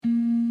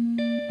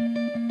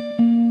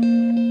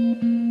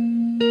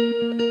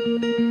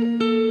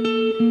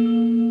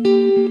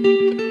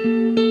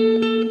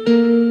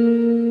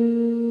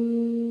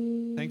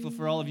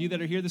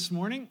this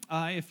morning.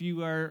 If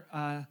you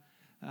are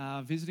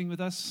visiting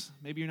with us,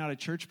 maybe you're not a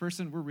church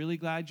person, we're really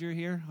glad you're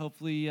here.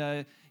 Hopefully,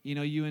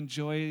 you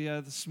enjoy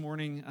this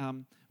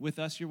morning with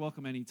us. You're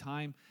welcome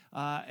anytime.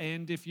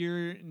 And if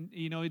you're,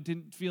 it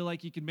didn't feel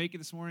like you could make it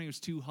this morning, it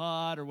was too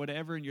hot or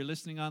whatever, and you're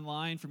listening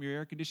online from your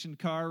air-conditioned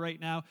car right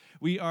now,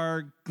 we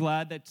are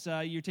glad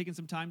that you're taking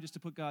some time just to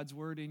put God's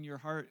word in your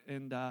heart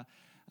and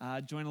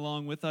join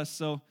along with us.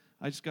 So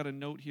I just got a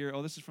note here.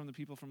 Oh, this is from the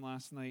people from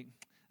last night.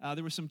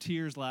 There were some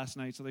tears last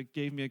night, so they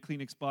gave me a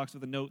Kleenex box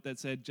with a note that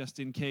said "just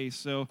in case."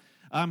 So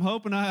I'm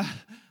hoping I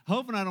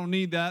don't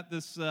need that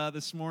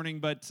this morning,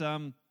 but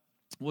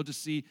we'll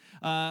just see.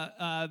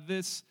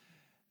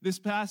 This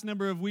past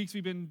number of weeks,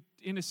 we've been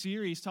in a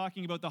series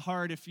talking about the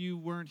heart. If you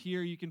weren't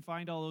here, you can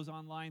find all those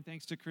online.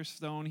 Thanks to Chris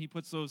Stone, he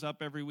puts those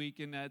up every week,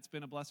 and it's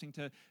been a blessing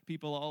to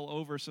people all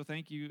over. So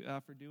thank you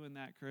for doing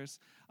that, Chris.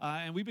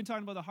 And we've been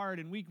talking about the heart.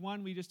 In week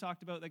 1, we just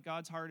talked about that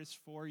God's heart is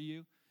for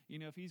you.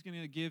 If he's going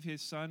to give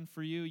his son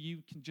for you,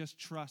 you can just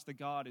trust that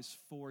God is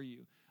for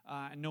you,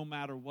 no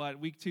matter what.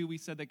 Week 2, we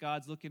said that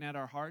God's looking at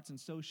our hearts, and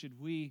so should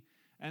we.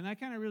 And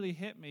that kind of really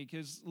hit me,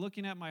 because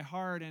looking at my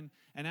heart and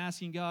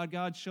asking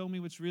God, show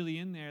me what's really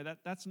in there,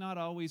 that's not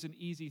always an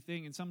easy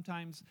thing. And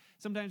sometimes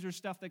there's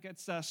stuff that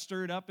gets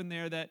stirred up in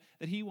there that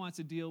he wants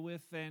to deal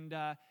with, and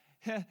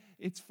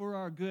it's for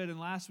our good. And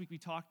last week we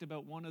talked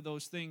about one of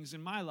those things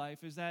in my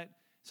life is that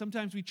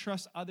sometimes we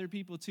trust other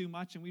people too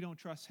much, and we don't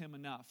trust him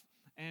enough.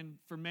 And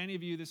for many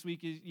of you this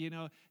week,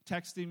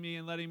 texting me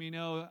and letting me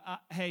know,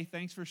 hey,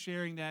 thanks for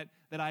sharing that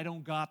I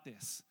don't got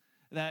this.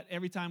 That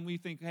every time we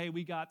think, hey,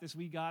 we got this,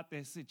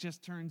 it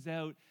just turns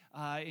out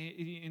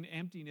in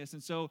emptiness.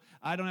 And so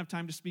I don't have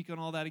time to speak on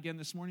all that again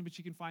this morning, but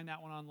you can find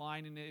that one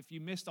online. And if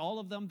you missed all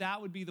of them, that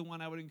would be the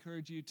one I would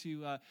encourage you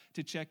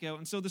to check out.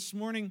 And so this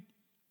morning,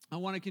 I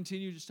want to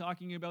continue just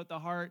talking about the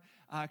heart,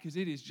 because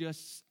it is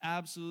just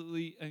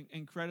absolutely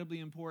incredibly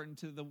important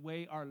to the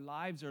way our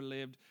lives are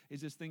lived,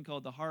 is this thing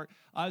called the heart.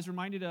 I was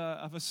reminded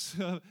of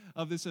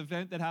this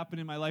event that happened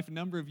in my life a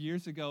number of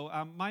years ago.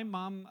 My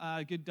mom,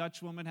 a good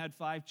Dutch woman, had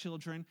 5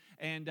 children,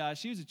 and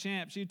she was a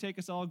champ. She would take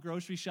us all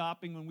grocery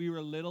shopping when we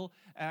were little,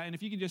 and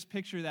if you can just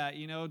picture that,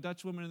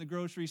 Dutch woman in the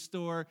grocery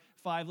store,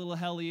 5 little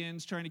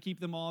hellions, trying to keep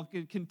them all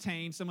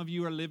contained. Some of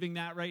you are living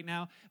that right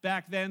now.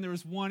 Back then, there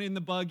was one in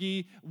the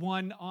buggy,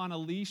 one on a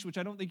leash, which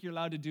I don't think you're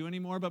allowed to do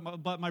anymore,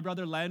 but my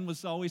brother Len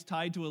was always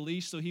tied to a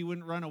leash so he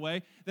wouldn't run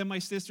away. Then my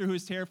sister, who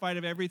was terrified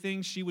of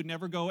everything, she would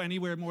never go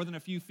anywhere more than a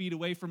few feet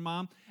away from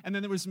mom. And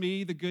then there was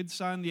me, the good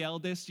son, the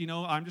eldest,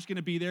 I'm just going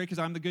to be there because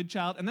I'm the good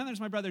child. And then there's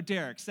my brother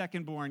Derek,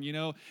 second born,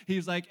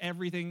 he's like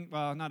everything,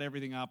 well, not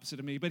everything opposite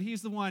of me, but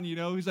he's the one,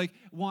 who's like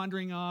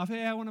wandering off,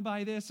 hey, I want to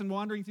buy this, and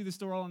wandering through the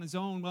store all on his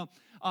own. Well,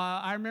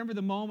 I remember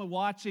the moment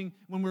watching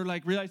when we're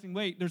like realizing,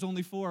 wait, there's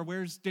only 4.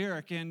 Where's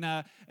Derek? And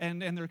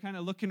they're kind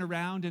of looking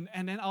around,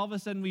 and then all of a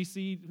sudden we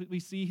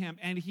see him,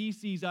 and he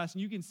sees us,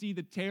 and you can see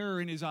the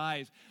terror in his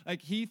eyes.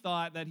 Like he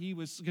thought that he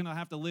was gonna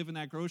have to live in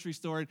that grocery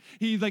store. And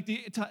he like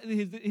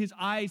his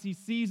eyes, he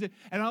sees it,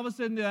 and all of a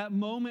sudden that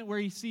moment where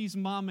he sees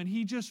mom, and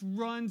he just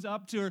runs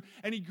up to her,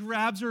 and he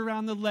grabs her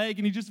around the leg,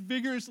 and he just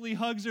vigorously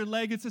hugs her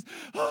leg and says,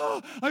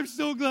 "Oh, I'm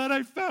so glad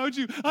I found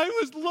you. I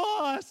was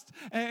lost."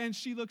 And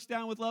she looks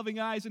down with loving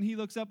eyes, and he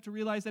looks up to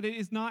realize that it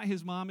is not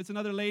his mom. It's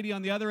another lady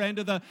on the other end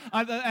of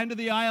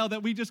the aisle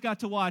that we just got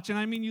to watch. And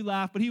I mean, you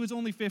laugh, but he was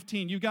only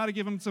 15. You got to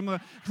give him some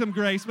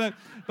grace.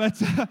 But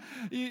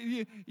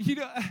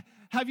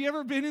have you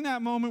ever been in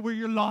that moment where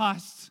you're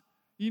lost?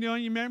 And you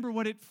remember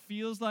what it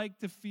feels like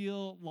to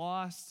feel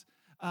lost.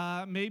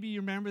 Maybe you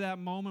remember that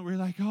moment where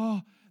you're like,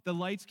 oh, the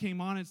lights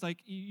came on. It's like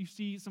you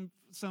see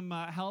some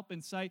help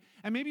in sight.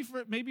 And maybe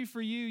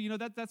for you,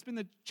 that's been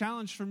the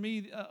challenge for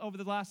me over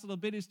the last little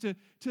bit, is to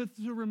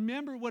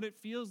remember what it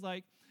feels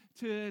like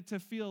to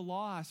feel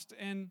lost.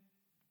 And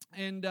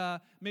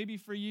maybe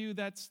for you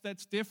that's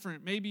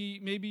different.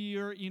 Maybe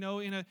you're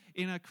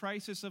in a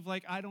crisis of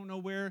like, I don't know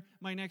where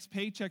my next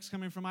paycheck's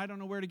coming from. I don't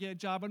know where to get a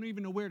job. I don't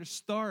even know where to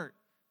start,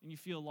 and you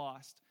feel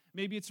lost.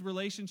 Maybe it's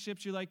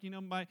relationships. You're like,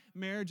 my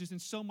marriage is in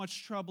so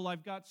much trouble.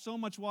 I've got so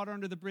much water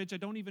under the bridge. I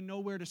don't even know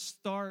where to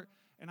start,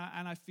 and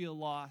I feel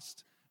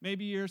lost.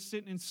 Maybe you're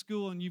sitting in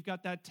school and you've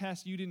got that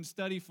test you didn't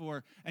study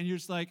for, and you're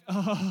just like,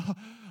 oh,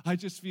 I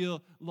just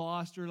feel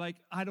lost, or like,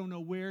 I don't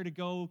know where to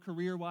go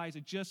career-wise.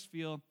 I just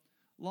feel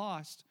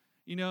lost.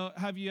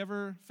 Have you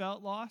ever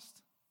felt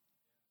lost?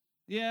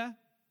 Yeah?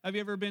 Have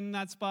you ever been in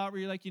that spot where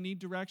you're like, you need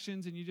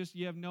directions and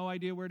you have no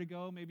idea where to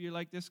go? Maybe you're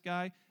like this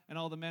guy, and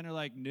all the men are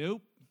like,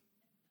 nope.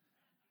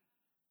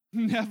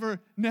 Never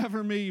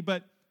me.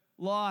 But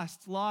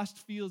lost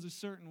feels a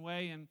certain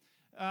way. And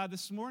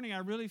this morning, I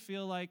really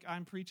feel like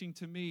I'm preaching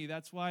to me.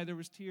 That's why there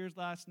was tears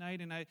last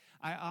night, and I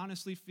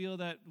honestly feel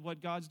that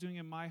what God's doing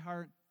in my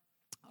heart,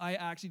 I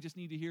actually just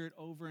need to hear it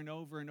over and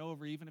over and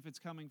over, even if it's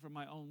coming from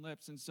my own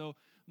lips. And so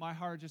my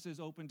heart just is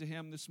open to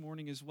him this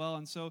morning as well.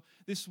 And so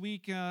this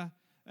week,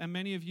 and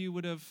many of you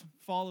would have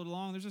followed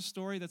along, there's a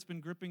story that's been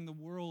gripping the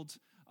world.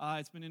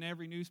 It's been in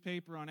every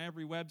newspaper, on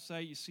every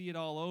website. You see it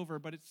all over.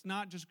 But it's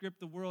not just gripped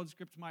the world, it's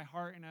gripped my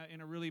heart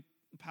in a really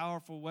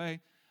powerful way.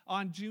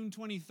 on June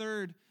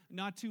 23rd,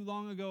 not too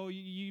long ago,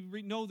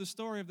 you know the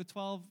story of the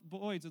 12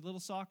 boys, a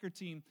little soccer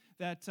team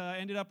that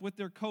ended up with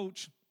their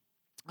coach.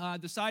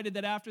 Decided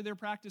that after their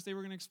practice they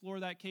were going to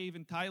explore that cave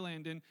in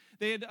Thailand, and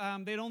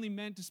they'd only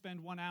meant to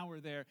spend 1 hour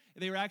there.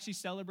 They were actually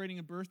celebrating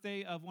a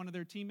birthday of one of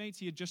their teammates.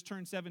 He had just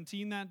turned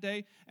 17 that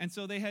day, and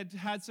so they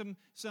had some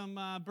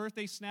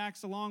birthday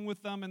snacks along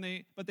with them.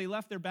 But they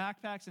left their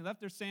backpacks and left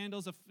their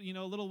sandals, a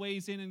little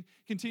ways in, and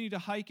continued to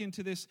hike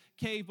into this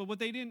cave. But what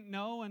they didn't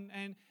know,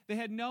 and they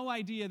had no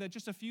idea that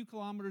just a few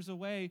kilometers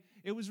away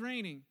it was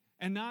raining.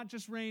 And not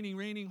just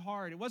raining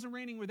hard. It wasn't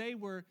raining where they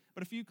were,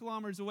 but a few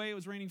kilometers away, it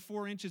was raining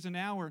 4 inches an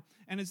hour.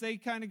 And as they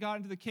kind of got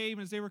into the cave,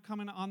 and as they were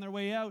coming on their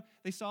way out,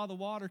 they saw the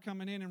water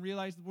coming in and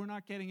realized, we're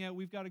not getting out,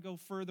 we've got to go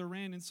further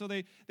in. And so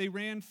they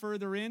ran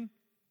further in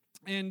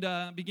and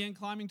began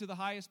climbing to the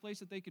highest place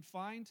that they could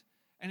find.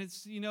 And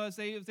it's,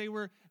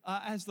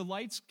 as the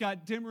lights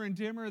got dimmer and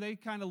dimmer, they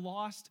kind of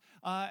lost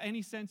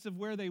any sense of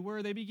where they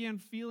were. They began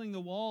feeling the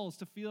walls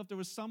to feel if there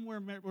was somewhere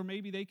where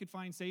maybe they could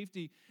find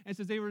safety. And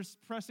so they were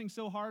pressing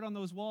so hard on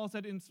those walls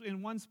that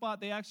in one spot,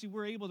 they actually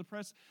were able to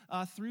press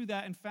through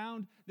that and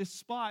found this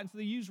spot. And so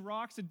they used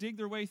rocks to dig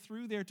their way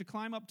through there to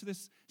climb up to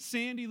this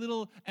sandy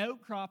little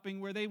outcropping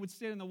where they would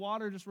sit, and the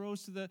water just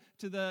rose to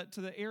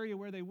the area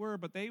where they were.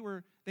 But they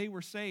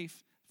were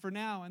safe for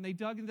now, and they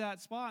dug into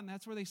that spot, and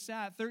that's where they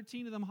sat.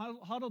 13 of them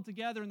huddled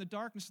together in the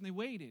darkness, and they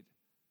waited.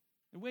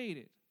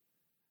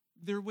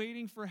 They're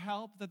waiting for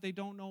help that they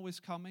don't know is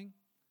coming.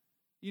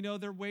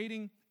 They're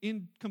waiting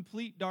in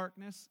complete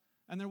darkness,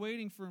 and they're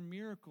waiting for a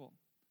miracle.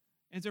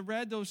 As I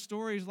read those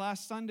stories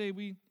last Sunday,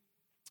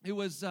 it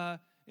was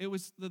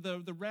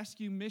the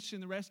rescue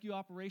mission, the rescue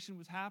operation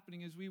was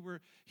happening as we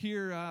were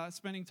here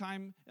spending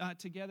time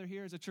together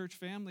here as a church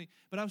family.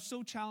 But I was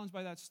so challenged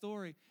by that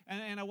story.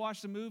 And I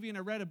watched a movie and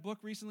I read a book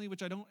recently,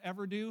 which I don't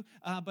ever do.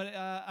 But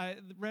I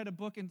read a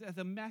book, and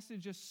the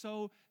message just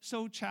so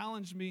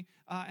challenged me.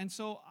 And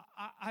so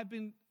I've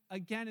been,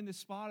 again, in this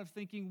spot of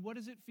thinking, what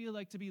does it feel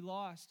like to be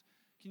lost?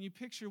 Can you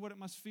picture what it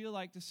must feel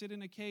like to sit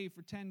in a cave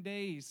for 10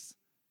 days,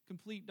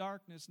 complete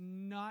darkness,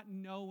 not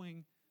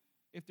knowing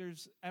if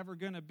there's ever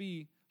going to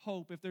be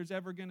hope, if there's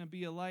ever going to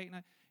be a light?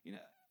 And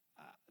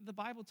the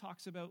Bible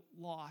talks about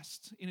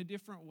lost in a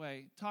different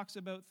way. It talks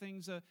about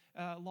things,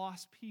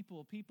 lost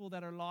people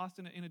that are lost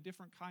in a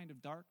different kind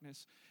of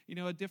darkness,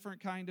 a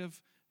different kind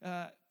of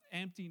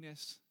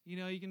emptiness.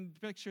 You can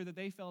picture that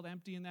they felt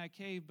empty in that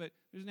cave, but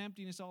there's an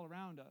emptiness all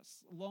around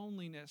us,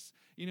 loneliness,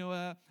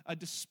 a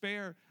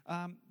despair,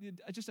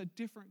 just a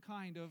different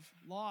kind of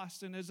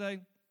lost. And as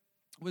I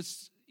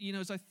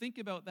think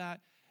about that,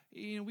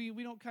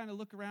 we don't kind of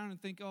look around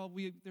and think,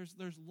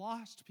 there's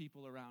lost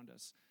people around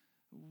us.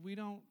 We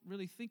don't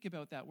really think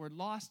about that word.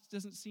 Lost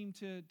doesn't seem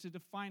to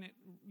define it,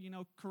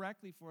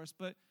 correctly for us.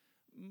 But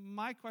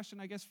my question,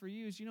 I guess, for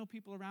you is,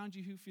 people around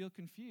you who feel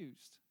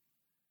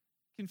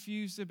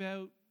confused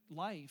about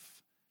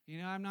life.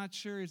 I'm not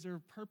sure, is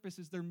there purpose,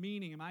 is there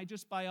meaning? Am I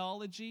just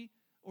biology,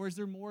 or is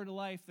there more to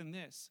life than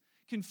this?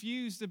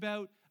 Confused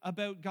about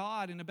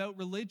God and about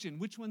religion.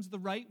 Which one's the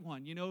right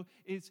one?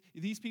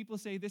 These people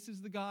say this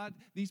is the God.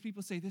 These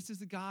people say this is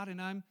the God,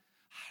 and I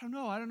don't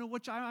know. I don't know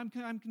which. I'm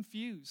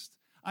confused.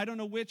 I don't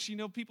know which.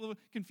 People are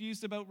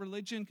confused about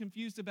religion,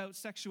 confused about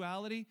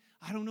sexuality.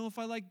 I don't know if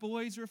I like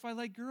boys or if I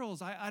like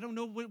girls. I don't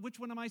know which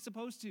one am I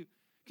supposed to.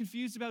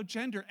 Confused about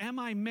gender. Am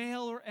I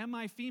male or am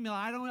I female?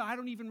 I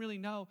don't even really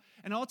know.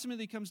 And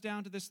ultimately, it comes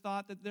down to this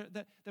thought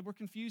that we're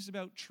confused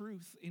about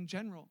truth in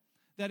general.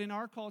 That in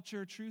our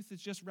culture, truth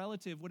is just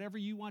relative. Whatever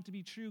you want to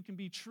be true can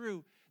be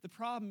true. The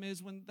problem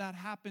is when that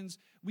happens,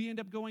 we end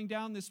up going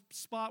down this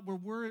spot where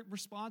we're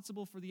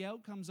responsible for the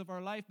outcomes of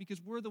our life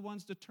because we're the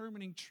ones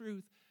determining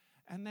truth.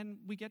 And then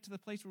we get to the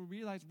place where we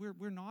realize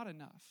we're not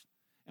enough.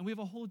 And we have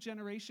a whole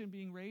generation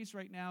being raised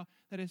right now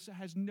that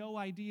has no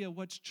idea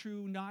what's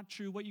true, not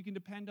true, what you can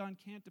depend on,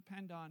 can't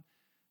depend on.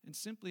 And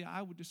simply,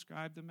 I would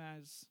describe them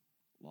as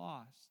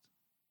lost.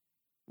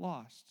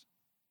 Lost.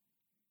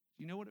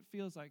 You know what it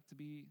feels like to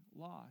be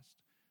lost.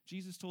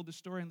 Jesus told this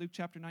story in Luke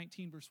chapter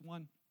 19, verse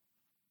 1.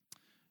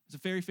 It's a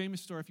very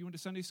famous story. If you went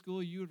to Sunday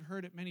school, you would have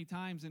heard it many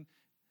times. And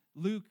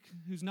Luke,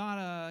 who's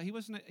he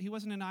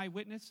wasn't an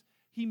eyewitness.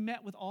 He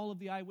met with all of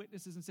the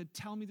eyewitnesses and said,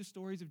 tell me the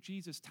stories of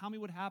Jesus. Tell me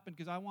what happened,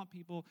 because I want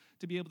people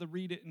to be able to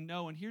read it and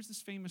know. And here's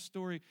this famous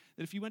story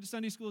that if you went to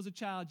Sunday school as a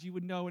child, you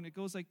would know. And it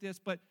goes like this.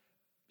 But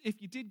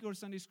if you did go to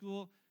Sunday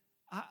school,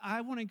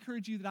 I want to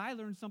encourage you that I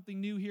learned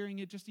something new hearing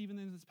it just even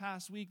in this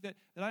past week, that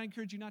I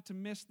encourage you not to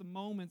miss the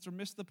moments or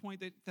miss the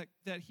point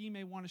that he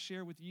may want to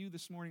share with you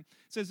this morning.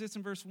 It says this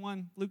in verse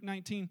 1, Luke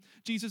 19.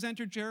 Jesus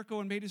entered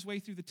Jericho and made his way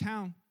through the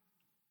town.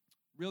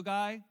 Real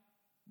guy,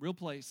 real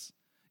place.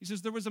 He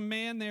says there was a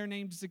man there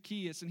named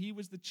Zacchaeus, and he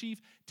was the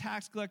chief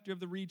tax collector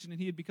of the region, and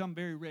he had become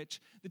very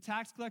rich. The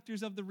tax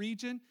collectors of the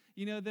region,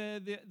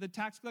 the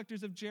tax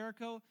collectors of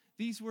Jericho,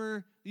 these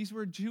were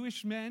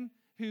Jewish men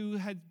who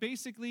had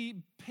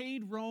basically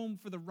paid Rome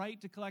for the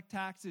right to collect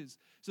taxes.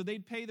 So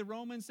they'd pay the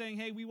Romans saying,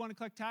 hey, we want to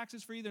collect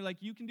taxes for you. They're like,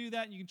 you can do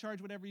that and you can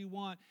charge whatever you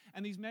want.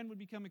 And these men would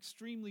become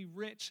extremely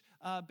rich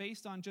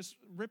based on just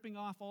ripping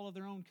off all of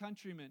their own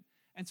countrymen.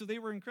 And so they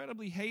were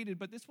incredibly hated,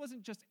 but this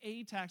wasn't just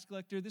a tax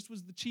collector. This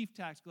was the chief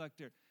tax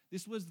collector.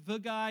 This was the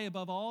guy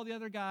above all the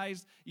other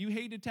guys. You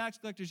hated tax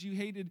collectors. You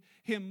hated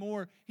him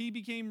more. He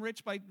became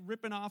rich by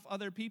ripping off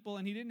other people,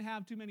 and he didn't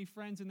have too many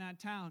friends in that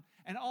town.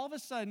 And all of a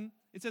sudden,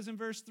 it says in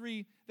verse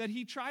 3 that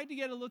he tried to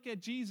get a look at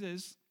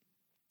Jesus,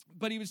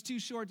 but he was too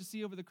short to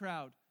see over the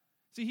crowd.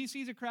 See, he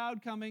sees a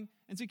crowd coming,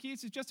 and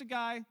Zacchaeus is just a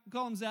guy. We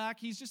call him Zach.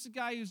 He's just a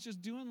guy who's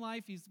just doing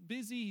life. He's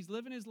busy. He's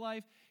living his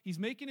life. He's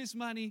making his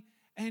money,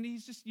 and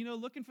he's just,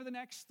 looking for the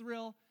next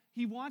thrill.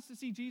 He wants to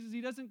see Jesus.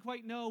 He doesn't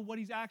quite know what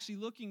he's actually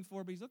looking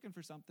for, but he's looking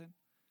for something.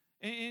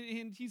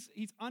 And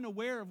he's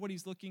unaware of what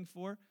he's looking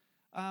for.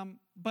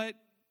 But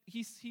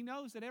he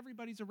knows that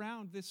everybody's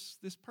around this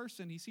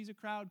person. He sees a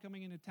crowd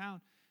coming into town.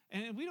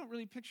 And we don't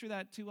really picture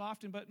that too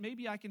often, but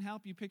maybe I can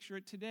help you picture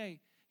it today.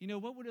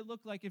 What would it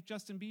look like if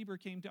Justin Bieber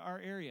came to our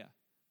area?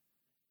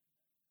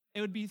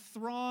 It would be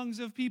throngs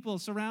of people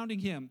surrounding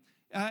him.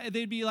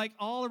 They'd be like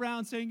all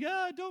around saying,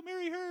 don't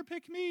marry her,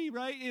 pick me,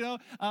 right?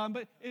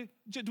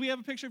 Do we have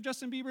a picture of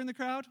Justin Bieber in the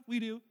crowd? We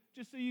do.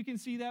 Just so you can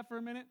see that for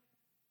a minute.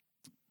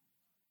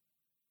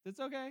 That's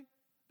okay.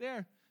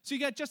 There. So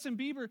you got Justin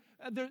Bieber,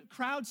 the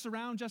crowd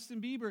surround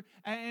Justin Bieber,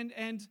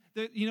 and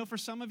for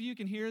some of you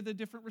can hear the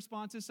different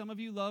responses. Some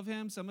of you love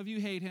him, some of you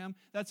hate him.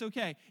 That's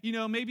okay.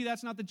 Maybe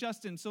that's not the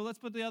Justin. So let's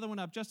put the other one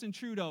up, Justin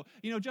Trudeau.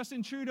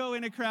 Justin Trudeau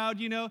in a crowd.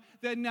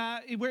 Then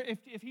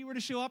if he were to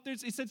show up,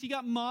 it says he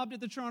got mobbed at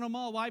the Toronto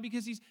Mall. Why?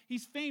 Because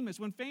he's famous.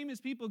 When famous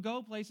people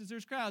go places,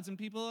 there's crowds, and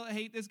people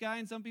hate this guy,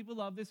 and some people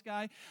love this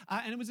guy.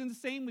 And it was in the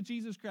same with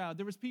Jesus' crowd.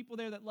 There was people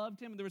there that loved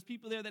him, and there was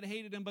people there that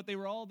hated him, but they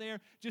were all there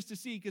just to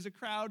see, because a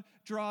crowd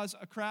draws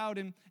a crowd,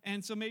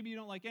 and so maybe you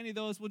don't like any of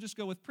those. We'll just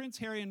go with Prince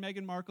Harry and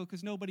Meghan Markle,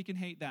 because nobody can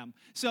hate them.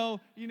 So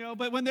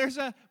but when there's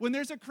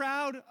a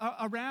crowd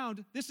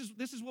around, this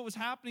is what was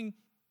happening.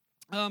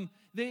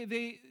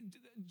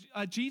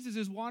 Jesus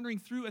is wandering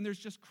through, and there's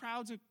just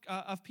crowds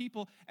of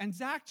people, and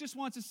Zach just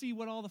wants to see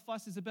what all the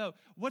fuss is about.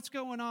 What's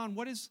going on?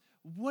 What is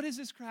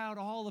this crowd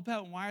all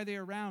about, and why are they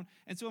around?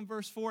 And so in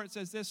verse 4 it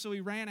says this: so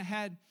he ran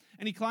ahead,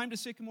 and he climbed a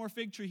sycamore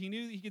fig tree. He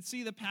knew he could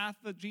see the path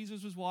that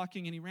Jesus was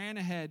walking, and he ran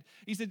ahead.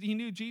 He said he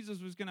knew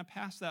Jesus was going to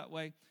pass that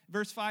way.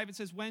 Verse 5, it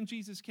says, when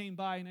Jesus came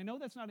by, and I know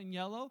that's not in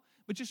yellow,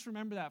 but just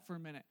remember that for a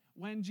minute.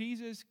 When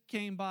Jesus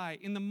came by,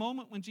 in the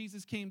moment when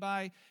Jesus came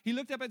by, he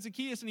looked up at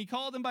Zacchaeus, and he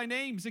called him by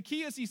name.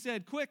 Zacchaeus, he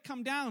said, quick,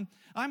 come down.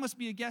 I must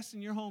be a guest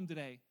in your home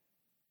today.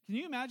 Can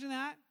you imagine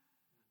that?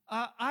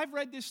 I've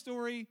read this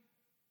story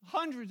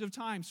hundreds of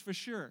times for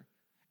sure.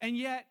 And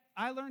yet,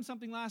 I learned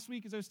something last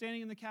week as I was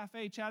standing in the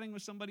cafe chatting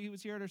with somebody who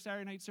was here at our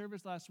Saturday night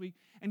service last week.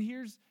 And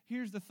here's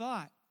the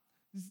thought.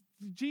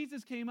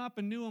 Jesus came up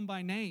and knew him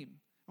by name.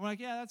 And we're like,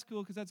 yeah, that's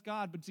cool because that's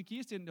God. But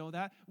Zacchaeus didn't know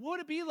that. What would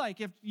it be like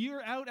if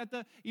you're out at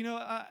the,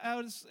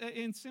 out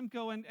in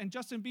Simcoe and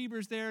Justin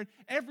Bieber's there,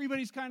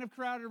 everybody's kind of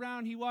crowded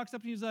around. He walks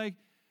up and he's like,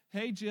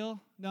 hey, Jill.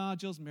 No,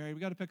 Jill's married.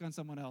 We got to pick on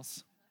someone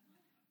else.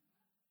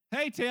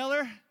 Hey,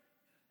 Taylor.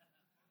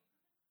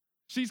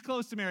 She's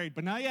close to married,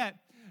 but not yet.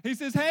 He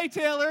says, hey,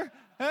 Taylor.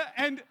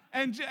 And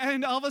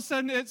all of a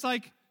sudden, it's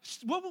like,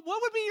 what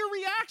would be your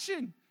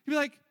reaction? You'd be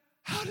like,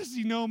 how does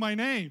he know my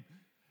name?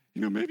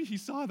 Maybe he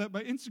saw that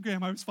my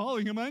Instagram. I was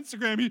following him on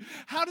Instagram.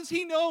 How does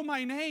he know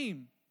my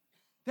name?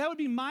 That would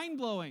be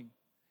mind-blowing.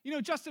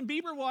 Justin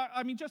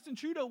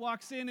Trudeau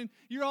walks in, and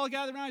you're all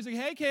gathered around. He's like,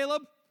 hey,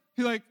 Caleb.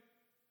 He's like,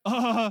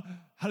 how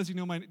does he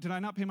know my name? Did I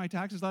not pay my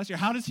taxes last year?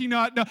 How does he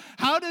not know?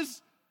 How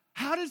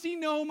does he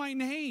know my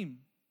name?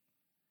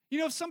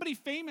 If somebody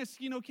famous,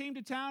 came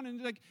to town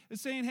and is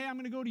saying, hey, I'm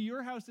going to go to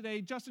your house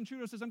today. Justin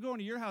Trudeau says, I'm going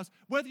to your house.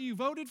 Whether you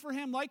voted for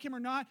him, like him or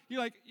not, you're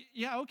like,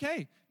 yeah,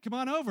 okay, come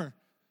on over.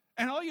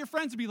 And all your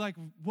friends would be like,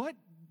 what?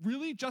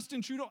 Really?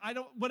 Justin Trudeau? I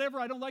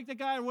don't like that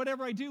guy or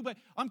whatever I do, but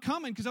I'm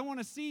coming because I want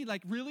to see,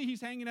 really,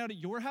 he's hanging out at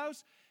your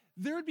house?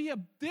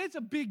 It's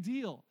a big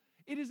deal.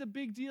 It is a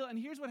big deal. And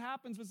here's what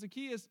happens with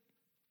Zacchaeus.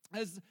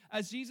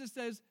 As Jesus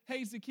says,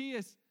 hey,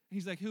 Zacchaeus.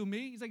 He's like, who,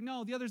 me? He's like,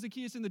 no, the other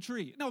Zacchaeus in the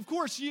tree. No, of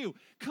course you.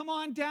 Come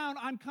on down.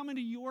 I'm coming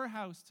to your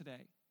house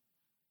today.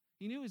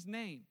 He knew his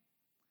name.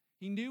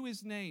 He knew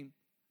his name.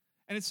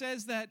 And it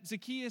says that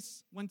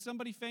Zacchaeus, when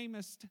somebody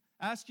famous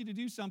asks you to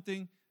do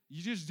something,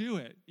 you just do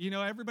it.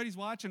 Everybody's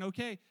watching.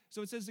 Okay.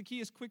 So it says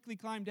Zacchaeus quickly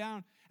climbed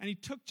down, and he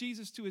took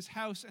Jesus to his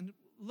house. And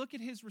look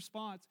at his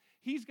response.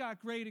 He's got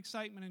great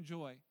excitement and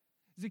joy.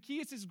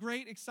 Zacchaeus'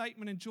 great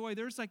excitement and joy.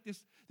 There's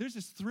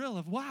this thrill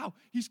of, wow,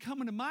 he's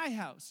coming to my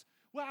house.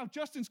 Wow,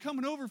 Justin's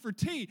coming over for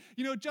tea.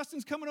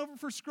 Justin's coming over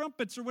for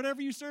scrumpets or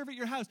whatever you serve at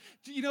your house.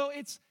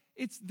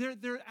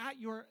 They're at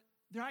your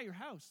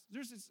house.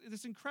 There's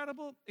this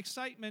incredible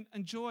excitement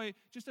and joy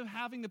just of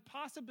having the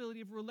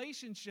possibility of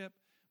relationship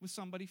with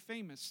somebody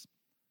famous.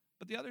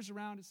 But the others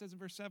around, it says in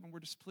verse 7, were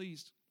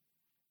displeased.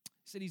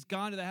 He said he's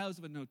gone to the house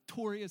of a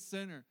notorious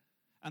sinner,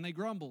 and they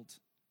grumbled.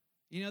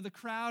 You know, the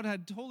crowd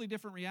had totally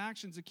different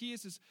reactions.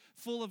 Zacchaeus is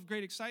full of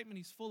great excitement.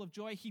 He's full of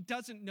joy. He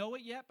doesn't know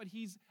it yet, but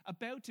he's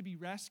about to be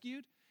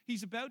rescued.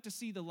 He's about to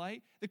see the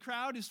light. The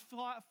crowd is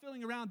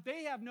filling around.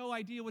 They have no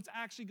idea what's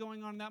actually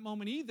going on in that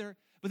moment either,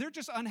 but they're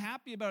just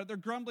unhappy about it. They're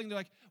grumbling. They're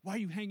like, why are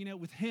you hanging out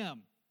with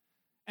him?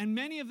 And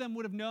many of them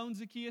would have known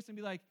Zacchaeus and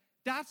be like,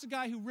 that's the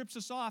guy who rips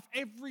us off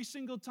every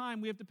single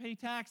time we have to pay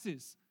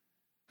taxes.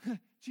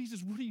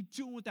 Jesus, what are you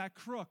doing with that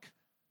crook?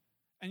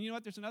 And you know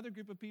what? There's another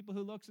group of people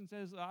who looks and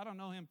says, I don't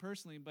know him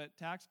personally, but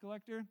tax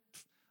collector,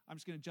 I'm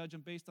just going to judge him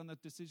based on the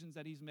decisions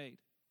that he's made.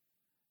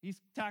 He's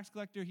tax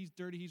collector, he's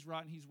dirty, he's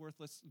rotten, he's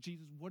worthless.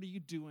 Jesus, what are you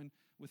doing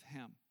with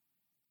him?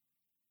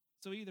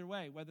 So either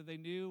way, whether they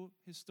knew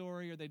his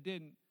story or they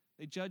didn't,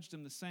 they judged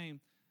him the same.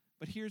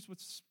 But here's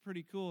what's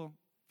pretty cool.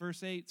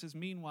 Verse 8 says,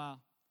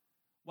 meanwhile,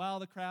 while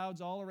the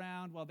crowd's all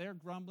around, while they're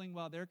grumbling,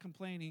 while they're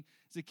complaining,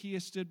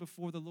 Zacchaeus stood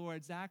before the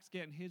Lord. Zach's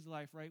getting his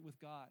life right with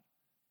God.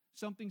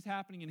 Something's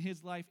happening in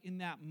his life in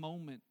that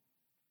moment.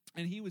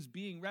 And he was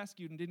being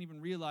rescued and didn't even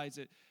realize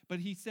it. But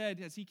he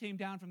said, as he came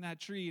down from that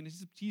tree, and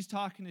he's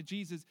talking to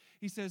Jesus,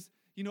 he says,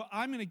 you know,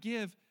 I'm going to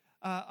give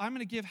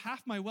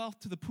half my wealth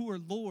to the poor,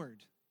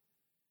 Lord.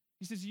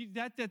 He says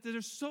that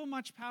there's so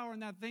much power in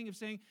that thing of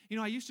saying, you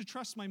know, I used to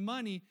trust my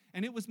money,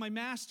 and it was my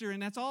master,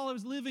 and that's all I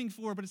was living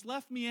for, but it's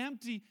left me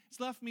empty. It's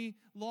left me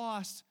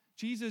lost.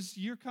 Jesus,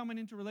 you're coming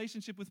into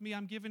relationship with me.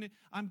 I'm giving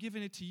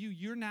it to you.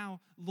 You're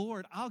now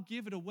Lord. I'll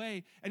give it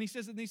away. And he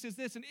says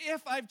this, and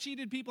if I've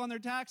cheated people on their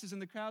taxes,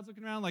 and the crowd's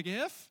looking around like,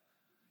 if?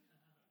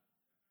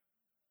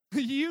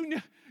 you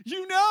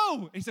know.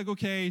 And he's like,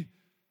 okay,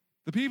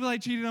 the people I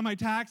cheated on my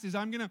taxes,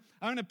 I'm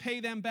gonna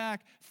pay them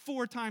back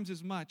 4 times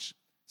as much.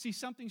 See,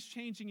 something's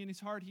changing in his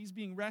heart. He's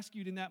being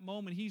rescued in that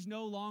moment. He's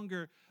no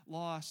longer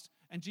lost.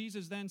 And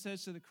Jesus then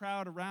says to the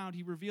crowd around,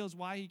 he reveals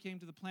why he came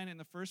to the planet in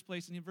the first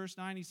place. And in verse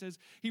 9, he says,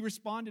 he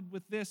responded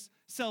with this,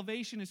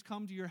 salvation has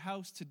come to your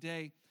house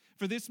today.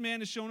 For this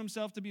man has shown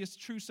himself to be a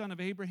true son of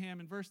Abraham.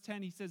 In verse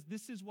 10, he says,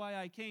 this is why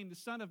I came. The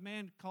Son of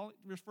Man,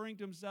 referring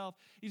to himself,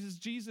 he says,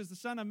 Jesus, the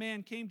Son of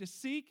Man, came to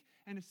seek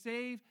and to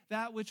save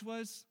that which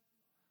was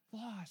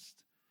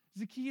lost.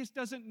 Zacchaeus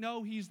doesn't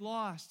know he's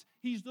lost.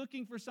 He's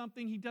looking for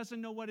something. He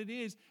doesn't know what it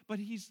is, but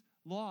he's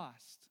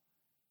lost.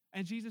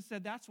 And Jesus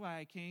said, that's why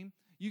I came.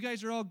 You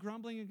guys are all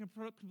grumbling and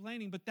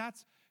complaining, but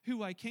that's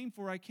who I came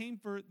for. I came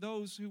for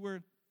those who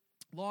were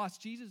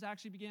lost. Jesus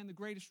actually began the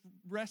greatest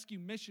rescue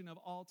mission of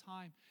all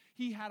time.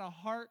 He had a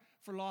heart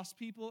for lost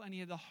people, and he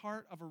had the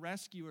heart of a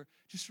rescuer.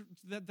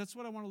 That's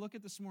what I want to look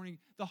at this morning.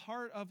 The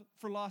heart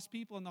for lost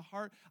people and the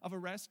heart of a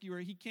rescuer.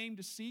 He came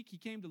to seek, he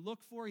came to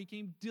look for, he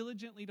came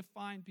diligently to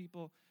find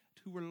people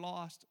who were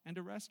lost and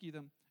to rescue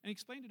them. And he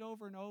explained it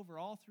over and over,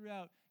 all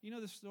throughout. You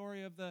know the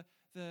story of the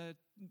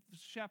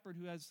shepherd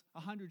who has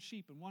 100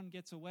 sheep and one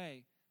gets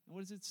away. And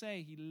what does it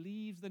say? He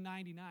leaves the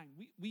 99.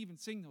 We even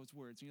sing those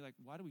words. And you're like,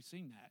 why do we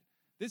sing that?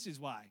 This is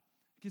why.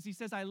 Because he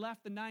says, I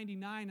left the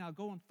 99. I'll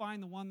go and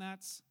find the one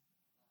that's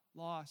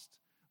lost.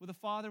 With the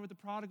father, with the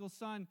prodigal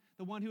son,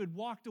 the one who had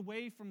walked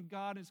away from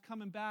God and is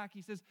coming back.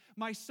 He says,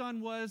 my son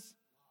was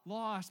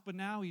lost, but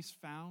now he's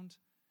found.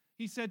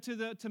 He said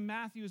to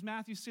Matthew, as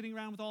Matthew's sitting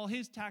around with all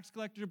his tax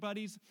collector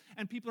buddies,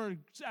 and people are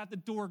at the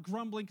door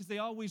grumbling because they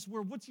always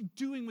were, what's he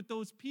doing with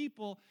those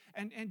people?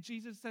 And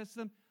Jesus says to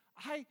them,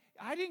 I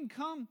didn't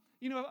come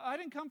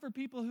for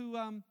people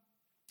who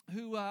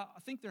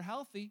think they're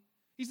healthy.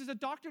 He says a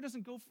doctor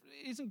doesn't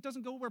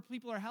go where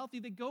people are healthy,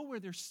 they go where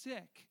they're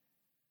sick.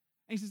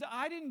 And he says,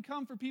 I didn't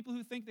come for people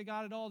who think they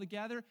got it all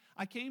together.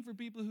 I came for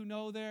people who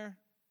know they're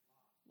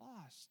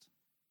lost.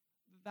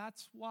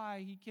 That's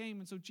why he came.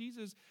 And so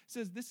Jesus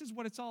says, this is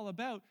what it's all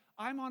about.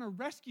 I'm on a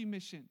rescue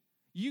mission.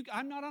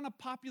 I'm not on a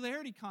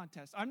popularity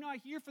contest. I'm not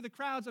here for the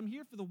crowds. I'm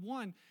here for the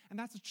one. And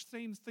that's the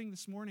same thing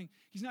this morning.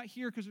 He's not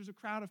here because there's a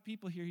crowd of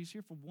people here. He's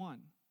here for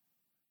one.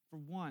 For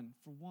one.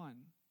 For one.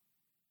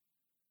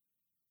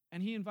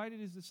 And he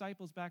invited his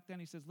disciples back then.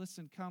 He says,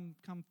 listen, come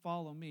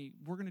follow me.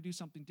 We're going to do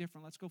something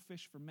different. Let's go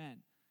fish for men.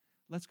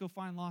 Let's go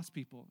find lost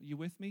people. Are you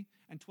with me?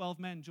 And 12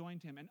 men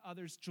joined him, and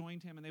others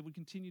joined him, and they would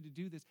continue to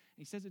do this. And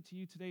he says it to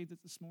you today,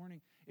 this morning.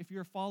 If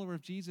you're a follower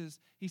of Jesus,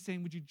 he's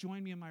saying, would you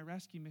join me in my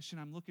rescue mission?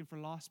 I'm looking for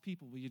lost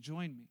people. Will you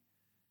join me?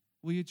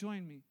 Will you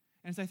join me?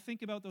 And as I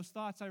think about those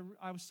thoughts,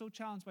 I was so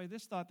challenged by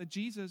this thought that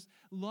Jesus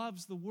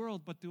loves the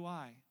world, but do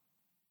I?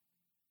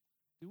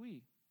 Do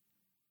we?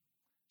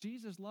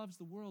 Jesus loves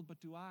the world, but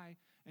do I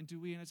and do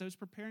we? And as I was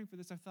preparing for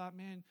this, I thought,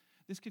 man,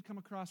 this could come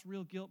across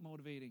real guilt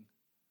motivating.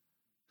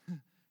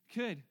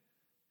 Could,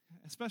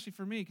 especially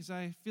for me, because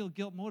I feel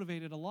guilt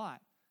motivated a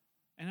lot.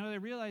 And what I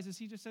realized is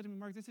he just said to me,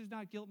 Mark, this is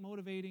not guilt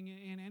motivating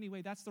in any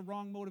way. That's the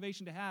wrong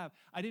motivation to have.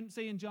 I didn't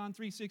say in John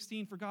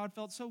 3:16, for God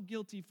felt so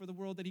guilty for the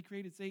world that he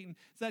created Satan,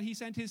 so that he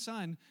sent his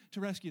son to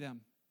rescue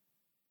them.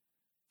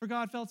 For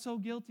God felt so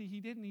guilty,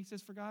 he didn't. He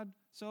says, for God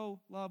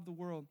so loved the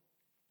world.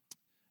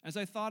 As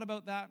I thought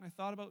about that, and I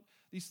thought about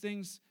these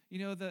things,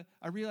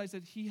 I realized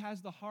that he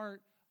has the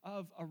heart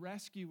of a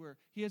rescuer.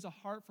 He has a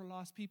heart for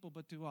lost people,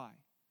 but do I?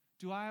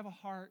 Do I have a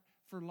heart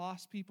for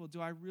lost people?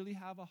 Do I really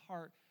have a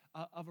heart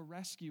of a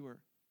rescuer?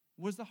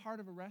 was the heart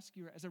of a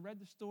rescuer. As I read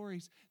the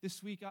stories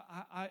this week,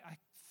 I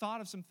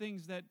thought of some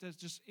things that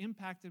just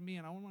impacted me,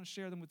 and I want to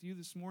share them with you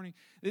this morning.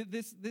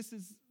 This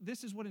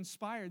is what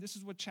inspired. This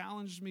is what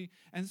challenged me,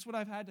 and this is what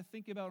I've had to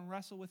think about and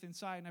wrestle with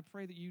inside, and I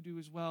pray that you do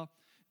as well.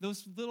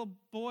 Those little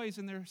boys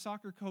and their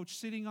soccer coach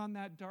sitting on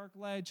that dark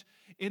ledge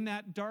in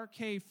that dark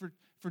cave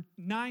for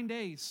 9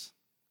 days.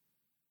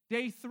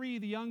 Day 3,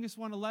 the youngest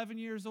one, 11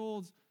 years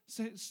old,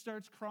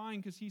 starts crying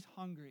because he's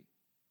hungry.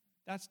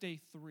 That's day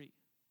 3.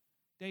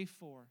 Day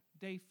 4,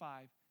 day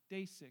 5,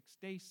 day 6,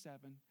 day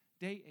 7,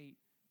 day 8,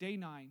 day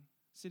 9,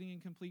 sitting in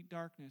complete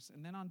darkness.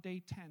 And then on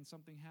day 10,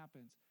 something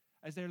happens.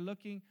 As they're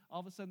looking, all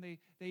of a sudden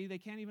they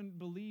can't even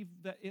believe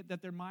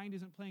that their mind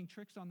isn't playing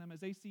tricks on them as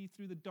they see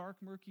through the dark,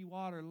 murky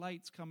water,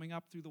 lights coming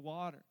up through the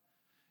water.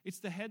 It's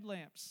the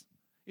headlamps.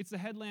 It's the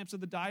headlamps of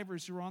the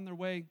divers who are on their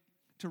way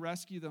to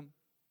rescue them.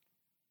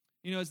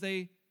 You know, as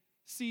they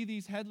see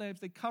these headlamps,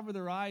 they cover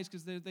their eyes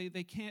because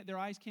their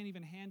eyes can't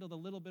even handle the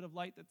little bit of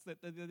light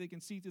that they can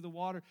see through the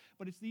water.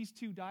 But it's these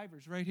 2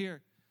 divers right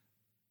here.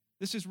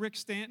 This is Rick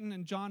Stanton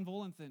and John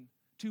Volanthen,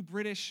 2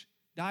 British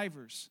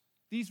divers.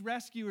 These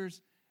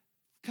rescuers,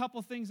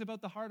 couple things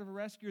about the heart of a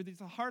rescuer.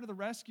 The heart of the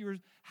rescuer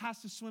has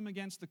to swim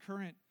against the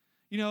current.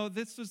 You know,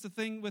 this was the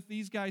thing with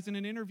these guys. In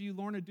an interview,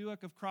 Lorna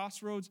Dueck of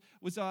Crossroads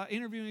was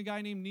interviewing a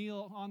guy named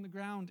Neil on the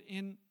ground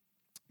in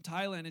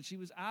Thailand, and she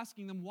was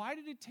asking them, why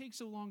did it take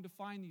so long to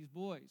find these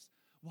boys?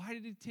 Why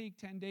did it take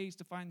 10 days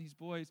to find these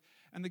boys?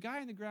 And the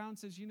guy on the ground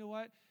says, you know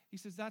what? He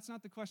says, that's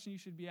not the question you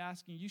should be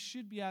asking. You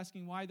should be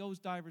asking why those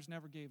divers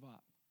never gave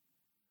up.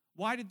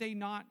 Why did they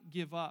not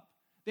give up?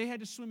 They had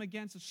to swim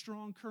against a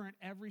strong current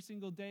every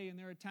single day in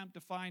their attempt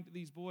to find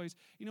these boys.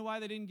 You know why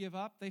they didn't give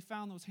up? They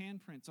found those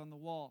handprints on the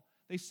wall.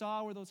 They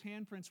saw where those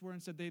handprints were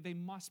and said, they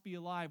must be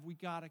alive. We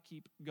got to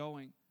keep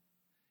going.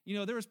 You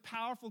know, there was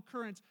powerful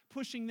currents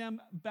pushing them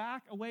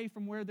back away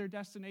from where their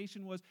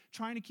destination was,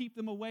 trying to keep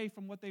them away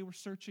from what they were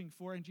searching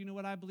for. And do you know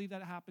what? I believe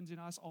that happens in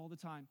us all the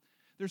time.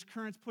 There's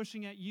currents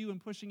pushing at you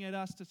and pushing at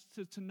us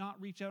to not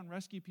reach out and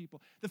rescue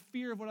people. The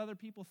fear of what other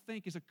people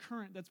think is a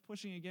current that's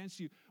pushing against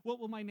you. What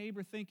will my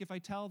neighbor think if I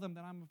tell them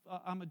that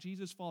I'm a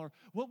Jesus follower?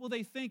 What will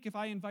they think if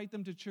I invite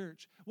them to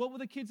church? What will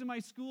the kids in my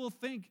school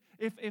think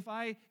if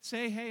I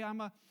say, hey,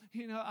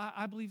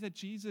 I believe that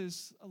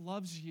Jesus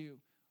loves you?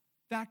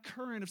 That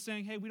current of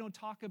saying, hey, we don't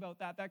talk about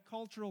that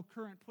cultural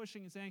current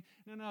pushing and saying,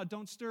 no,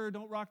 don't stir,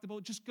 don't rock the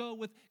boat, just go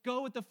with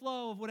the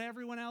flow of what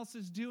everyone else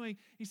is doing.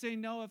 He's saying,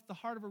 no, if the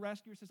heart of a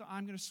rescuer says,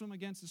 I'm going to swim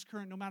against this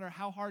current no matter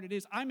how hard it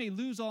is, I may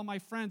lose all my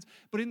friends,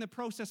 but in the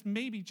process,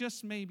 maybe,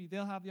 just maybe,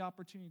 they'll have the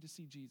opportunity to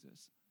see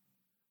Jesus.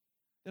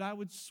 That I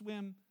would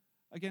swim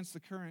against the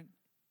current.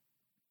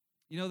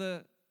 You know,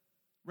 the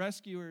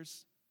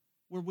rescuers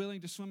were willing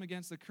to swim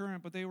against the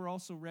current, but they were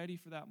also ready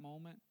for that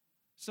moment.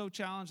 So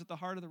challenged that the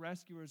heart of the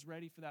rescuer is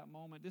ready for that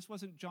moment. This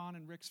wasn't John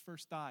and Rick's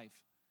first dive.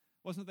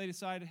 It wasn't they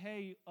decided,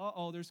 hey,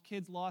 there's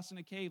kids lost in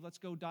a cave. Let's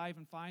go dive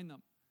and find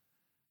them.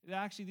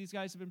 Actually, these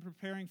guys have been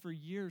preparing for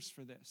years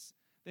for this.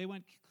 They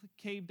went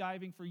cave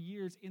diving for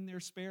years in their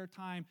spare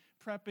time,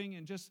 prepping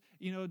and just,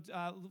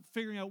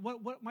 figuring out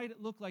what might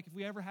it look like if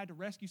we ever had to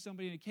rescue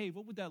somebody in a cave.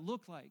 What would that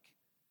look like?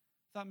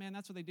 I thought, man,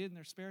 that's what they did in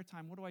their spare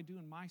time. What do I do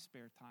in my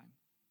spare time?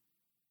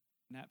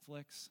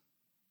 Netflix.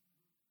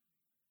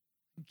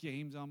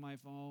 Games on my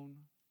phone,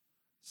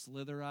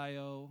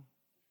 Slither.io,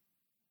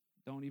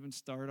 don't even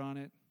start on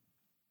it.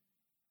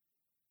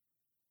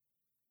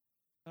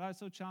 But I was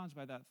so challenged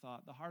by that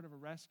thought. The heart of a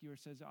rescuer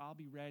says, I'll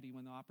be ready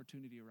when the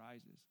opportunity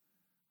arises.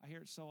 I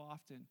hear it so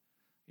often.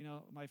 You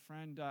know, my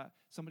friend,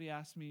 somebody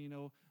asked me,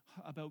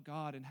 about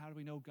God and how do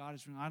we know God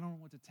is real? I don't know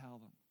what to tell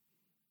them.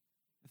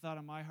 I thought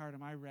in my heart,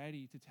 am I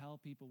ready to tell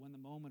people when the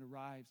moment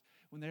arrives,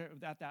 when they're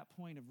at that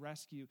point of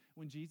rescue,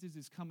 when Jesus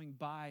is coming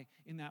by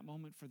in that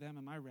moment for them?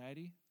 Am I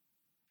ready?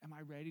 Am I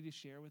ready to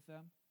share with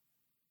them?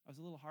 I was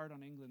a little hard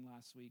on England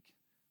last week.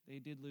 They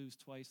did lose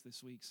twice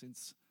this week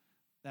since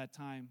that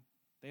time.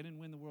 They didn't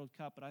win the World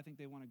Cup, but I think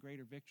they won a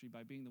greater victory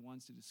by being the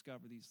ones to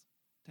discover these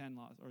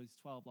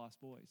 12 lost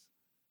boys.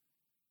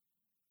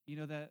 You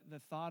know,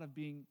 the thought of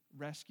being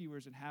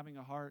rescuers and having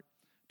a heart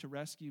to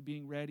rescue,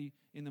 being ready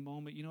in the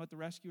moment. You know what? The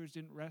rescuers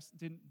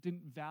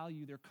didn't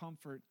value their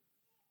comfort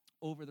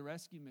over the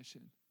rescue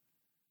mission.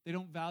 They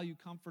don't value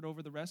comfort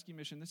over the rescue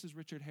mission. This is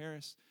Richard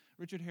Harris.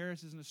 Richard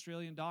Harris is an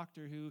Australian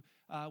doctor who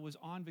was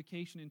on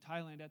vacation in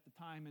Thailand at the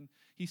time, and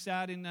he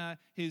sat in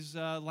his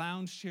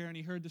lounge chair, and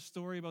he heard the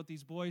story about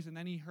these boys, and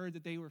then he heard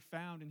that they were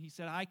found, and he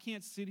said, I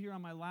can't sit here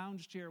on my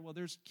lounge chair while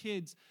there's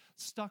kids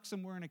stuck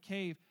somewhere in a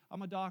cave.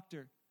 I'm a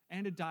doctor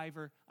and a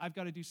diver. I've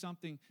got to do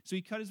something. So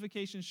he cut his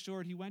vacation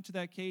short. He went to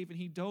that cave and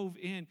he dove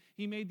in.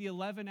 He made the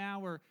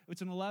 11-hour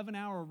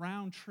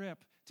round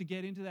trip to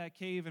get into that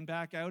cave and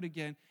back out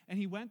again. And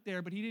he went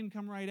there, but he didn't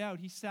come right out.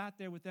 He sat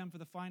there with them for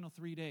the final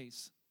 3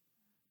 days,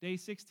 Day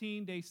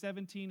 16, day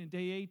 17, and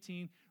day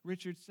 18,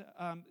 Richard,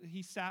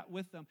 he sat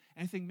with them.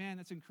 And I think, man,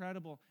 that's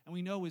incredible. And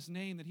we know his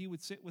name, that he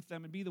would sit with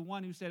them and be the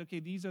one who said,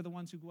 okay, these are the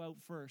ones who go out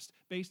first,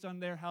 based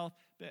on their health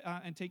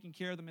and taking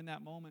care of them in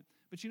that moment.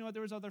 But you know what?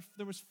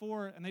 There was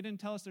 4, and they didn't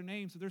tell us their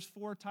names, so there's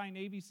 4 Thai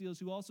Navy SEALs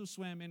who also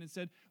swam in and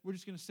said, we're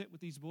just going to sit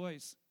with these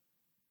boys.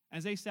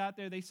 As they sat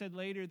there, they said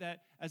later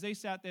that as they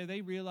sat there,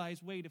 they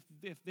realized, wait,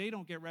 if they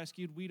don't get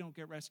rescued, we don't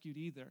get rescued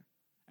either.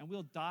 And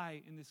we'll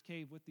die in this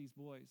cave with these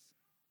boys.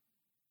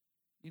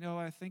 You know,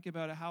 I think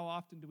about it, how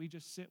often do we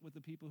just sit with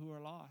the people who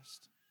are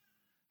lost?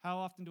 How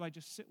often do I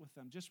just sit with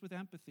them, just with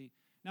empathy,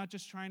 not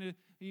just trying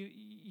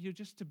to,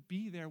 just to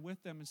be there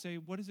with them and say,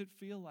 what does it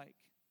feel like?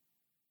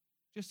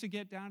 Just to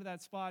get down to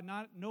that spot,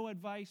 no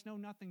advice, no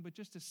nothing, but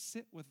just to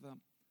sit with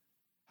them.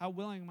 How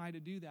willing am I to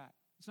do that?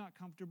 It's not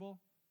comfortable.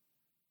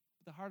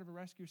 But the heart of a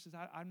rescuer says,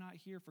 I'm not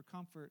here for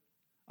comfort.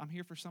 I'm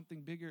here for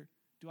something bigger.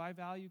 Do I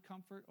value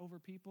comfort over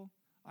people?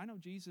 I know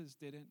Jesus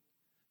didn't.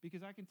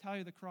 Because I can tell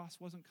you the cross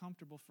wasn't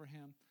comfortable for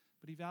him,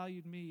 but he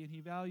valued me and he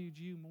valued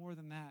you more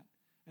than that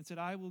and said,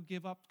 I will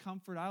give up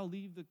comfort. I'll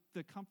leave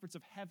the comforts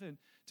of heaven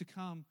to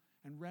come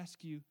and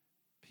rescue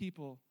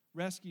people,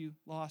 rescue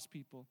lost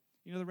people.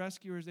 You know, the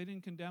rescuers, they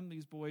didn't condemn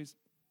these boys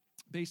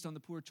based on the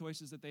poor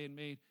choices that they had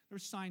made. There were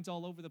signs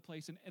all over the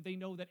place, and they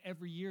know that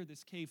every year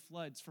this cave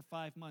floods for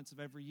 5 months of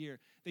every year.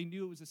 They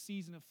knew it was a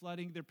season of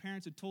flooding. Their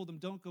parents had told them,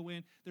 don't go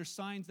in. There's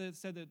signs that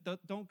said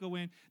that don't go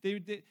in.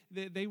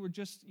 They were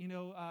just,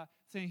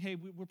 saying, hey,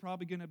 we're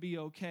probably going to be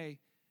okay.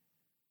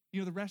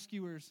 You know, the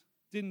rescuers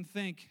didn't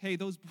think, hey,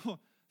 those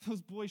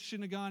boys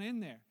shouldn't have gone in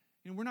there.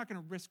 You know, we're not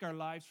going to risk our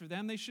lives for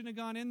them. They shouldn't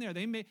have gone in there.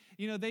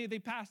 They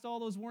passed all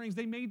those warnings.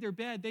 They made their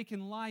bed. They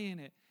can lie in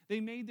it. They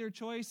made their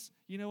choice.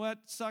 You know what?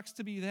 Sucks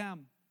to be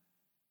them.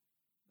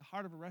 The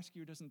heart of a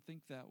rescuer doesn't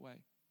think that way.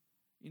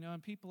 You know,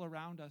 and people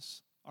around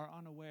us are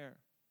unaware.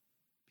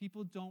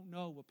 People don't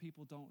know what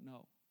people don't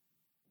know.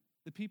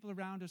 The people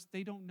around us,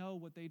 they don't know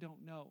what they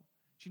don't know.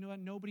 Do you know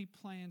what? Nobody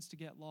plans to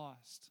get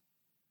lost.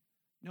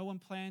 No one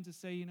plans to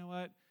say, you know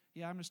what?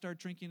 Yeah, I'm going to start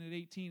drinking at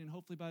 18, and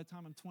hopefully by the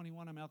time I'm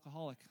 21, I'm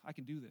alcoholic. I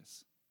can do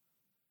this.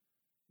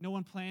 No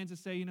one plans to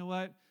say, you know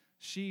what?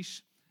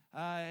 Sheesh,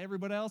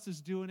 everybody else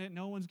is doing it.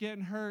 No one's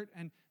getting hurt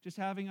and just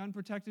having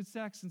unprotected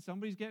sex, and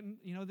somebody's getting,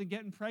 they're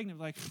getting pregnant.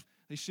 Like,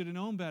 they should have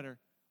known better.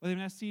 Or they have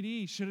an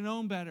STD, should have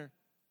known better.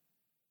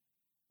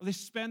 Or they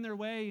spend their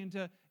way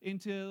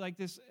into like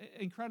this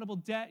incredible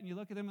debt, and you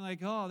look at them and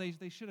like, oh,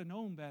 they should have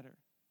known better.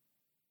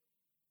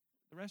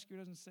 The rescuer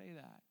doesn't say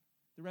that.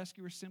 The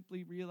rescuer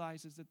simply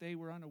realizes that they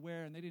were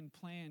unaware and they didn't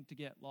plan to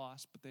get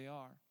lost, but they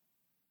are.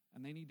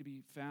 And they need to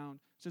be found.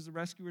 It says the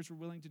rescuers were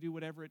willing to do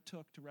whatever it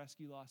took to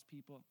rescue lost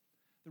people.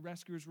 The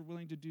rescuers were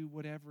willing to do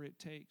whatever it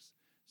takes.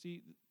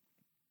 See,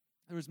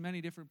 there was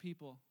many different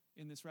people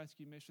in this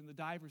rescue mission. The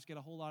divers get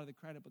a whole lot of the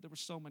credit, but there were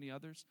so many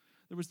others.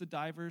 There was the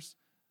divers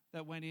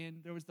that went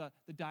in. There was the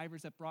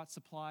divers that brought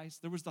supplies.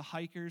 There was the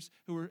hikers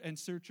and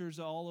searchers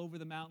all over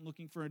the mountain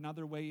looking for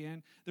another way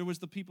in. There was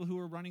the people who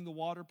were running the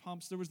water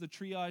pumps. There was the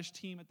triage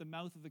team at the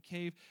mouth of the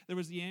cave. There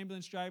was the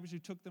ambulance drivers who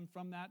took them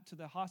from that to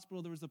the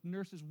hospital. There was the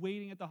nurses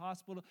waiting at the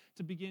hospital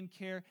to begin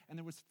care. And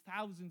there was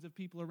thousands of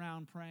people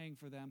around praying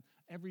for them.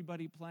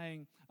 Everybody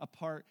playing a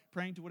part,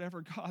 praying to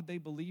whatever God they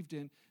believed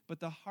in.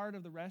 But the heart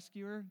of the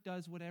rescuer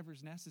does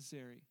whatever's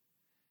necessary.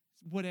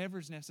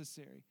 Whatever's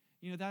necessary.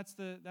 You know, that's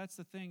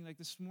the thing. Like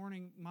this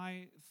morning,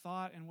 my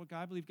thought and what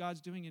I believe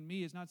God's doing in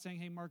me is not saying,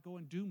 hey, Mark, go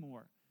and do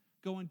more.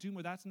 Go and do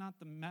more. That's not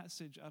the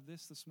message of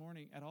this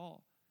morning at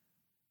all.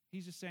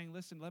 He's just saying,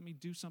 listen, let me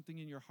do something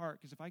in your heart,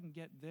 because if I can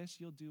get this,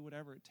 you'll do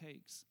whatever it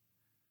takes.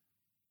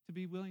 To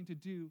be willing to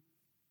do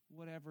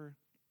whatever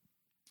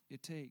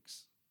it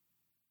takes.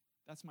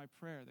 That's my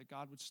prayer, that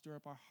God would stir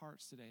up our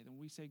hearts today. Then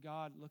we say,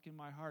 God, look in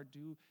my heart,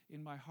 do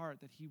in my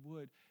heart, that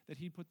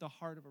he'd put the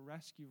heart of a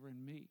rescuer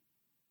in me.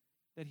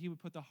 That he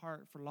would put the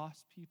heart for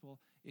lost people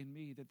in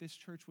me, that this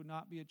church would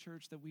not be a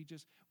church that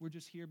we're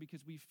just here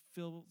because we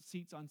fill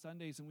seats on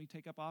Sundays and we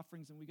take up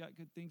offerings and we got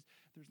good things.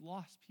 There's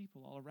lost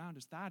people all around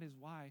us. That is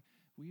why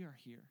we are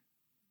here.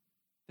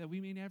 That we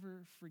may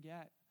never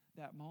forget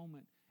that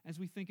moment. As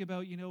we think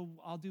about,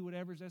 I'll do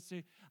whatever, let's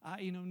say,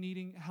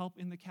 needing help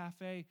in the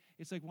cafe,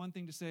 it's like one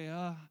thing to say,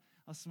 I'll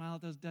smile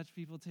at those Dutch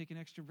people taking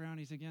extra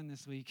brownies again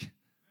this week.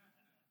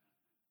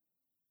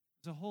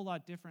 It's a whole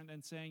lot different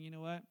than saying, you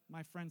know what,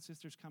 my friend's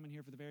sister's coming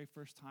here for the very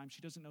first time.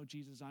 She doesn't know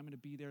Jesus. I'm going to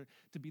be there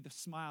to be the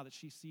smile that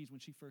she sees when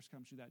she first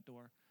comes through that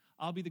door.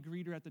 I'll be the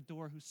greeter at the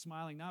door who's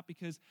smiling, not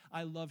because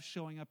I love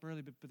showing up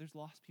early, but there's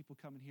lost people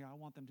coming here. I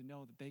want them to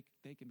know that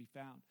they can be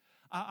found.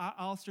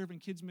 I'll serve in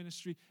kids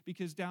ministry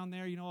because down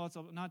there, it's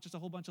not just a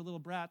whole bunch of little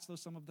brats, though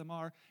some of them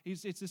are.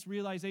 It's this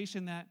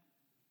realization that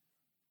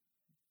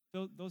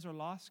those are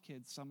lost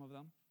kids, some of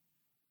them.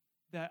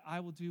 That I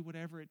will do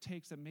whatever it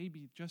takes, that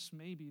maybe, just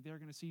maybe, they're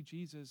going to see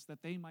Jesus,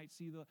 that they might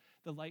see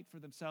the light for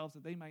themselves,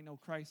 that they might know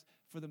Christ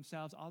for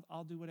themselves.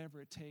 I'll do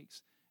whatever it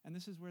takes. And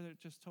this is where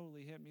it just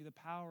totally hit me. The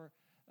power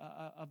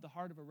of the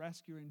heart of a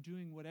rescuer in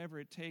doing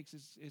whatever it takes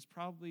is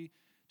probably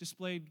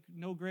displayed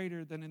no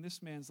greater than in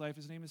this man's life.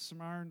 His name is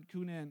Samarn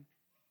Kunan.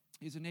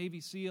 He's a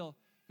Navy SEAL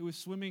who was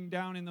swimming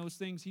down in those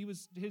things.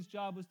 His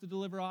job was to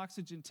deliver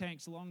oxygen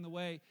tanks along the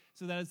way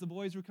so that as the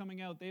boys were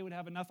coming out, they would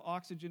have enough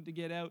oxygen to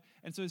get out.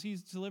 And so as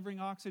he's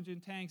delivering oxygen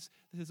tanks,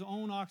 his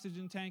own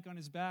oxygen tank on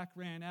his back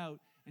ran out,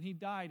 and he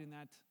died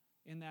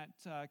in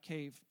that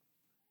cave.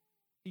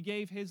 He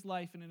gave his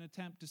life in an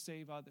attempt to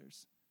save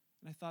others.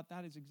 And I thought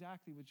that is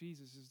exactly what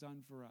Jesus has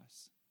done for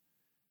us.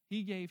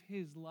 He gave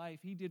his life.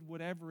 He did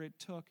whatever it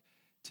took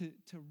to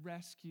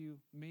rescue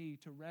me,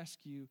 to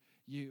rescue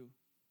you,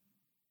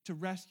 to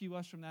rescue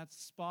us from that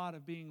spot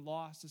of being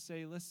lost, to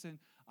say, listen,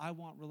 I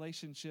want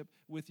relationship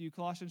with you.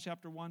 Colossians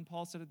chapter 1,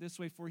 Paul said it this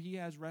way, for he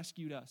has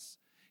rescued us.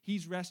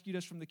 He's rescued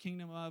us from the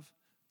kingdom of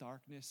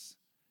darkness.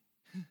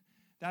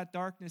 That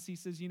darkness, he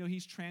says,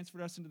 he's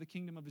transferred us into the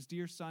kingdom of his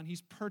dear son.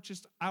 He's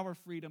purchased our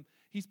freedom.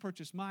 He's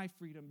purchased my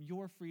freedom,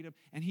 your freedom,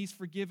 and he's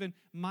forgiven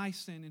my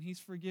sin, and he's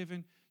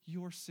forgiven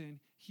your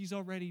sin. He's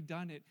already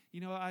done it.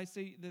 I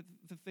say that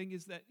the thing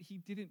is that he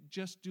didn't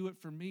just do it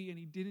for me, and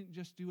he didn't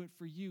just do it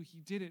for you. He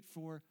did it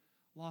for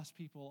lost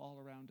people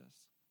all around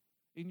us.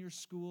 In your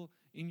school,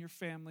 in your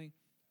family,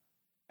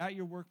 at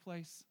your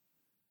workplace.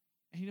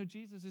 And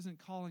Jesus isn't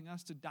calling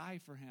us to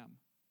die for him.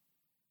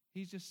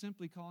 He's just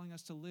simply calling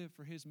us to live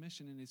for his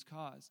mission and his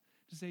cause.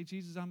 To say,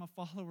 Jesus, I'm a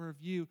follower of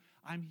you.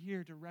 I'm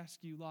here to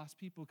rescue lost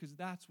people because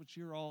that's what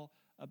you're all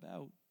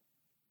about.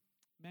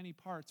 Many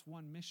parts,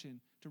 one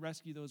mission to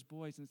rescue those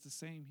boys, and it's the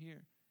same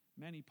here.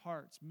 Many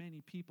parts,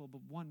 many people,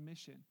 but one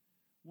mission.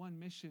 One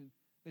mission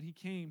that he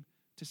came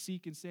to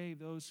seek and save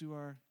those who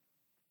are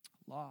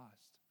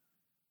lost.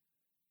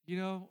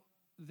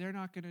 They're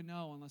not going to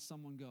know unless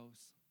someone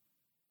goes.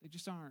 They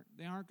just aren't.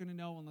 They aren't going to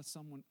know unless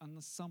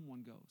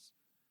someone goes.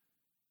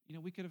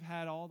 We could have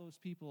had all those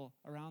people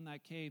around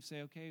that cave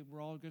say, okay,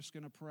 we're all just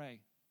going to pray.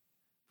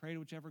 Pray to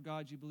whichever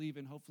God you believe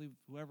in. Hopefully,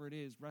 whoever it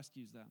is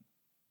rescues them.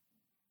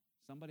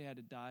 Somebody had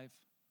to dive.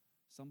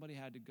 Somebody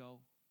had to go.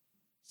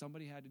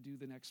 Somebody had to do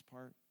the next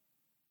part.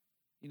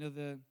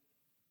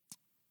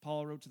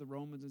 Paul wrote to the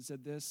Romans and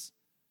said this,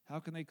 how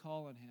can they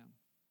call on him?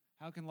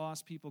 How can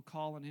lost people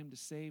call on him to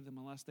save them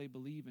unless they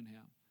believe in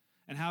him?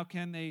 And how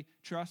can they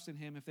trust in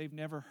him if they've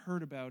never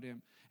heard about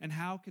him? And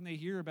how can they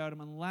hear about him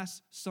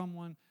unless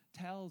someone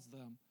tells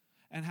them?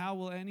 And how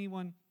will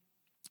anyone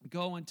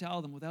go and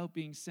tell them without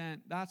being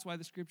sent? That's why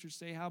the scriptures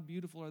say, how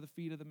beautiful are the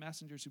feet of the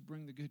messengers who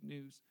bring the good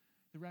news.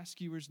 The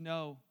rescuers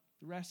know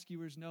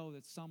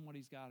that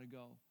somebody's got to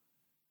go.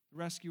 The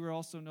rescuer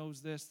also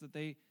knows this,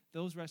 that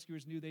those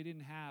rescuers knew they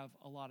didn't have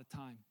a lot of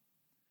time.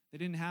 They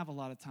didn't have a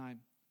lot of time.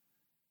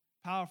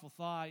 Powerful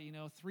thought,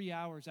 3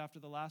 hours after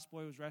the last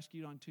boy was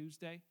rescued on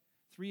Tuesday,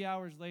 3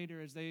 hours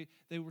later as they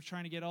were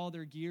trying to get all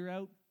their gear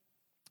out,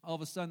 all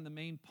of a sudden the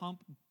main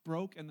pump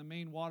broke and the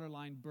main water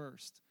line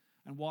burst.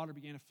 And water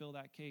began to fill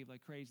that cave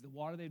like crazy. The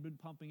water they'd been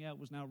pumping out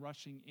was now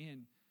rushing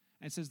in.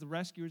 And it says the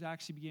rescuers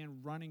actually began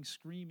running,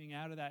 screaming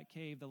out of that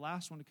cave. The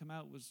last one to come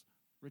out was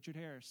Richard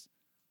Harris,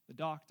 the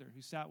doctor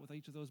who sat with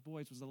each of those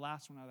boys, was the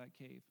last one out of that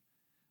cave.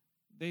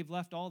 They've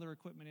left all their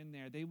equipment in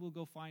there. They will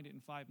go find it in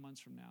 5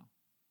 months from now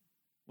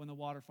when the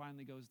water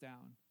finally goes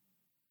down.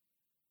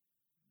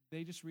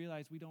 They just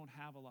realized we don't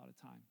have a lot of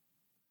time.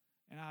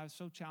 And I was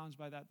so challenged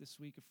by that this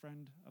week. A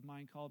friend of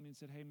mine called me and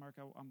said, hey, Mark,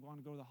 I'm going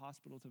to go to the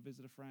hospital to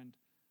visit a friend.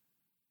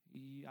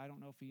 I don't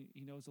know if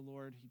he knows the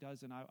Lord. He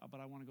doesn't, but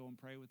I want to go and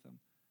pray with him.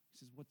 He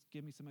says,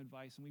 give me some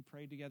advice. And we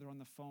prayed together on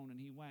the phone, and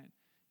he went.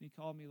 And he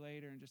called me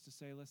later and just to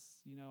say,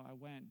 I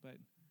went, but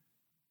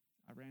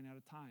I ran out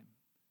of time.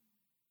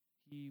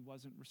 He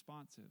wasn't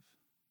responsive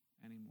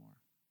anymore.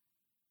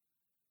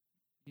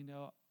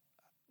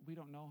 We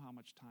don't know how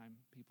much time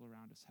people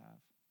around us have.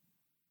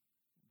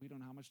 We don't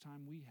know how much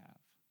time we have.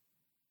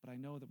 But I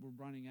know that we're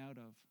running out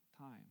of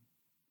time.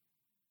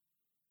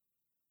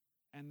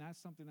 And that's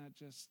something that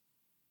just,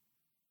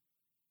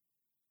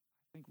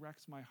 I think,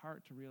 wrecks my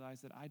heart to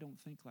realize that I don't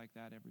think like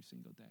that every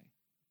single day.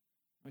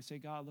 I say,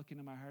 God, look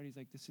into my heart. He's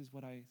like, this is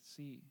what I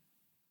see.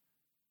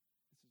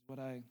 This is what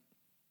I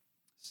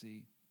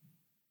see.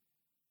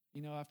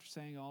 After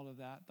saying all of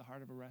that, the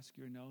heart of a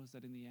rescuer knows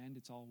that in the end,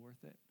 it's all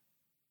worth it.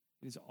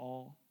 It is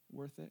all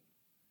worth it.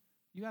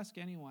 You ask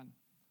anyone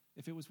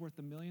if it was worth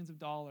the millions of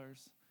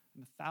dollars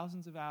and the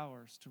thousands of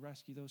hours to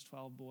rescue those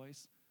 12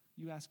 boys.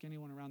 You ask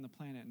anyone around the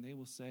planet, and they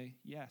will say,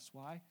 yes.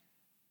 Why?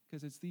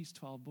 Because it's these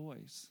 12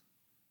 boys.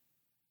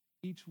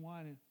 Each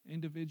one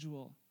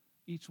individual,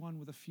 each one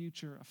with a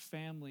future, a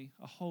family,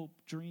 a hope,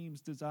 dreams,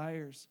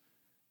 desires.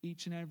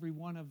 Each and every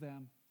one of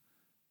them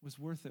was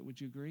worth it. Would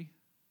you agree?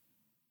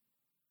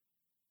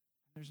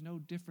 There's no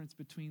difference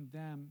between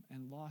them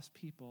and lost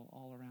people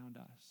all around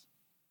us.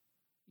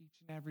 Each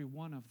and every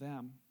one of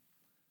them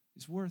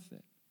is worth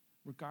it.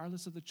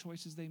 Regardless of the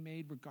choices they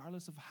made,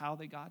 regardless of how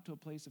they got to a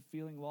place of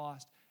feeling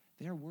lost,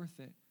 they're worth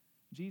it.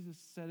 Jesus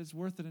said it's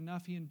worth it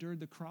enough. He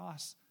endured the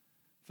cross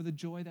for the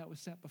joy that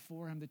was set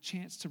before him, the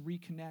chance to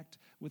reconnect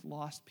with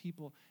lost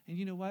people. And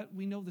you know what?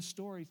 We know the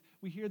stories.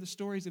 We hear the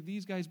stories of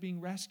these guys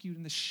being rescued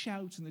and the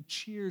shouts and the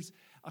cheers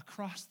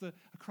across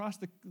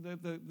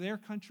their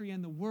country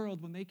and the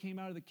world when they came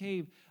out of the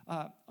cave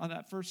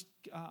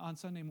on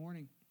Sunday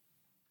morning.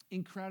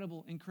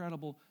 Incredible,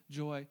 incredible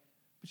joy.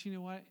 But you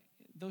know what?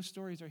 Those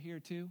stories are here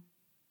too.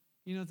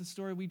 You know the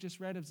story we just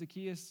read of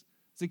Zacchaeus.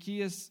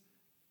 Zacchaeus,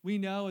 we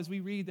know as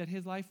we read that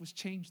his life was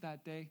changed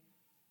that day,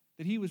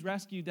 that he was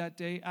rescued that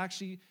day.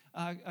 Actually,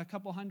 a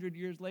couple hundred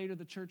years later,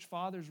 the church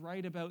fathers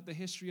write about the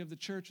history of the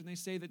church, and they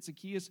say that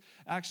Zacchaeus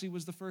actually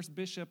was the first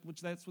bishop, which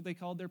that's what they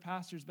called their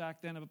pastors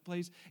back then, of a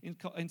place in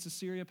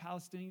Caesarea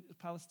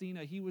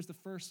Palestina. He was the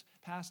first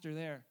pastor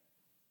there.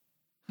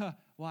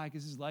 Why?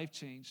 Because his life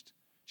changed.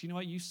 Do you know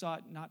what? You saw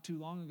it not too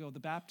long ago, the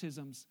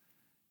baptisms.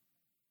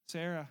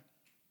 Sarah,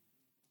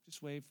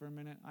 just wait for a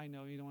minute. I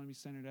know you don't want to be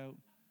centered out.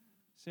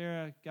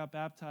 Sarah got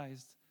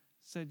baptized.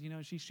 Said,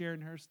 she shared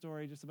in her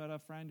story just about a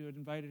friend who had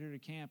invited her to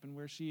camp and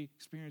where she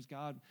experienced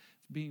God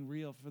being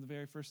real for the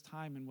very first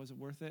time. And was it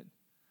worth it?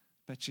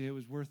 Bet you it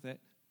was worth it.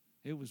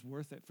 It was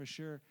worth it for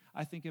sure.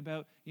 I think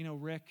about,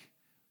 Rick,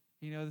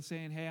 the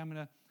saying, hey, I'm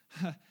going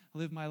to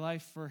live my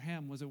life for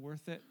him. Was it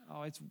worth it?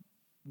 Oh, it's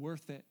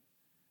worth it.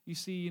 You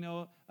see,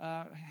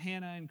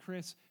 Hannah and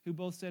Chris, who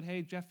both said,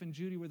 hey, Jeff and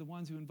Judy were the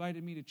ones who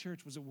invited me to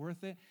church. Was it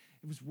worth it?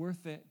 It was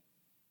worth it.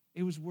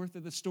 It was worth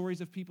it. The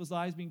stories of people's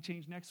lives being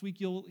changed. Next week,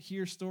 you'll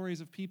hear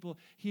stories of people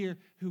here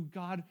who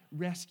God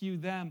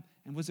rescued them.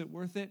 And was it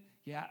worth it?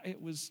 Yeah,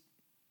 it was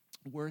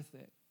worth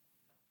it.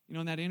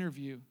 In that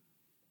interview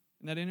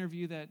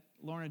that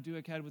Lorna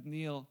Duick had with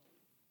Neil,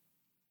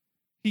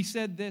 he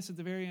said this at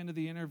the very end of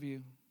the interview.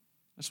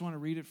 I just want to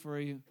read it for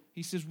you.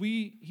 He says,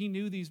 he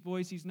knew these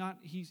boys. He's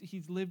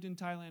lived in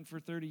Thailand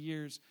for 30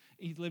 years.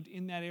 He's lived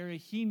in that area.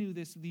 He knew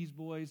these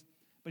boys.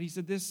 But he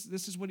said this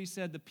is what he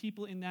said. The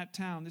people in that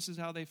town, this is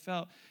how they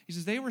felt. He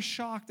says, they were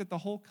shocked that the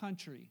whole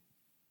country,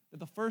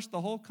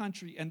 the whole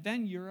country, and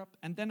then Europe,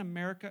 and then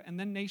America, and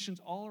then nations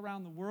all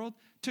around the world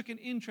took an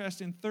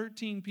interest in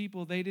 13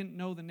 people they didn't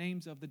know the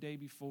names of the day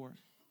before.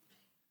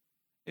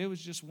 It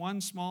was just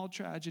one small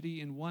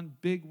tragedy in one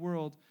big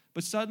world.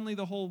 But suddenly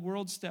the whole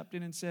world stepped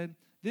in and said,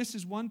 this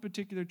is one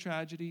particular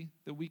tragedy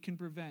that we can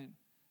prevent.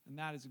 And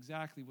that is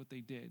exactly what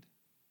they did.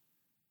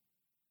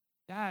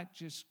 That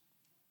just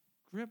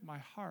gripped my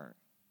heart.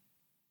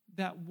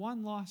 That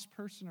one lost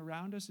person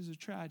around us is a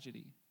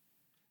tragedy.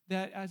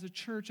 That as a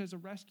church, as a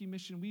rescue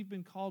mission, we've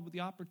been called with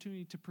the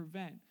opportunity to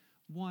prevent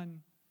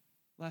one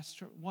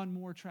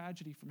more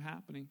tragedy from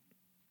happening.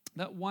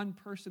 That one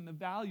person, the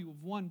value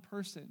of one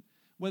person,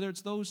 whether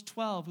it's those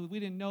 12 who we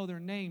didn't know their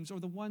names,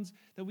 or the ones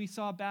that we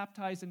saw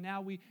baptized and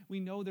now we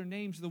know their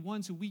names, or the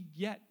ones who we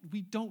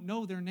don't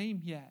know their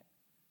name yet.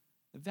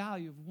 The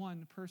value of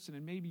one person,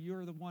 and maybe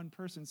you're the one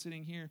person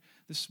sitting here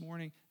this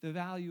morning, the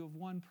value of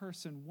one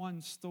person,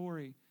 one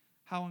story.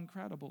 How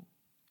incredible.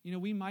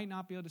 We might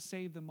not be able to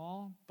save them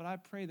all, but I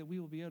pray that we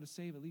will be able to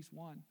save at least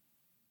one.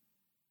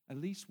 At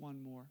least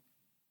one more.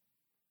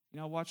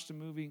 I watched a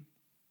movie.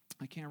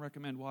 I can't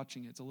recommend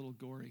watching it. It's a little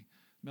gory.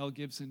 Mel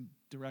Gibson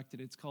directed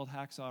it. It's called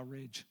Hacksaw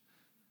Ridge.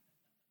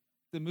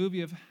 The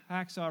movie of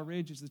Hacksaw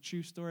Ridge is the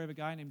true story of a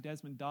guy named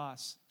Desmond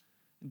Doss.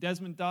 And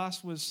Desmond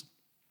Doss was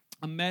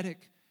a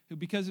medic who,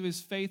 because of his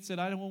faith, said,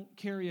 I won't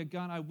carry a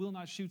gun. I will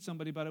not shoot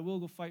somebody, but I will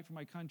go fight for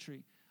my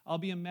country. I'll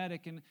be a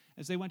medic. And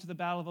as they went to the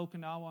Battle of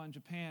Okinawa in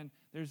Japan,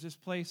 there's this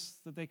place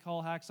that they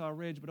call Hacksaw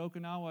Ridge. But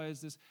Okinawa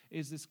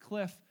is this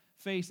cliff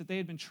face that they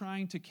had been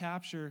trying to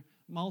capture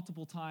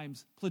multiple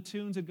times.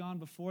 Platoons had gone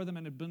before them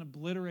and had been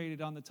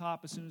obliterated on the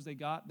top as soon as they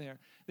got there.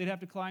 They'd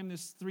have to climb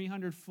this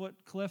 300-foot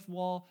cliff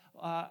wall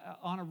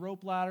on a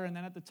rope ladder, and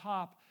then at the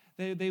top,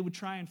 they would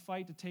try and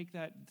fight to take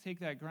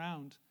that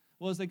ground.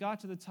 Well, as they got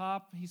to the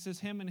top, he says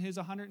him and his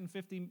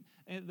 150,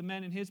 the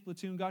men in his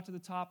platoon got to the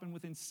top, and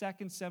within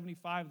seconds,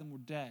 75 of them were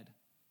dead.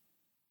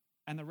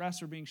 And the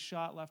rest were being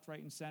shot left,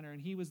 right, and center.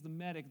 And he was the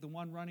medic, the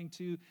one running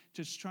to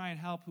just try and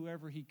help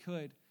whoever he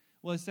could.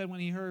 Well, it said when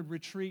he heard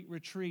retreat,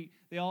 retreat,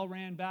 they all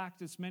ran back,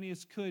 as many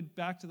as could,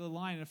 back to the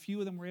line. And a few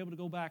of them were able to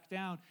go back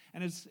down.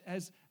 And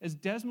as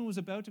Desmond was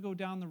about to go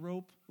down the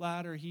rope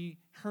ladder, he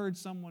heard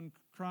someone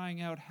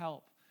crying out,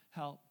 help,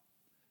 help.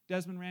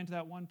 Desmond ran to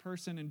that one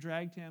person and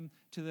dragged him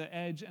to the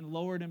edge and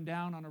lowered him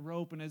down on a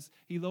rope. And as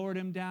he lowered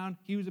him down,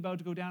 he was about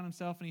to go down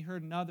himself, and he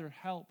heard another,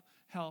 help,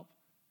 help.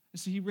 And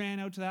so he ran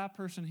out to that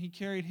person. He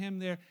carried him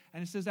there.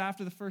 And it says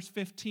after the first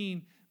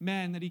 15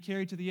 men that he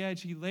carried to the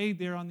edge, he laid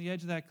there on the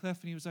edge of that cliff,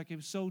 and he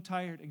was so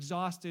tired,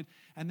 exhausted.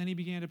 And then he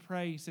began to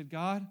pray. He said,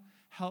 God,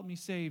 help me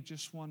save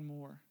just one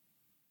more.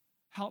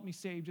 Help me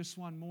save just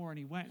one more. And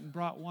he went and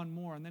brought one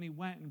more. And then he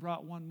went and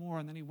brought one more.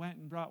 And then he went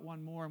and brought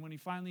one more. And when he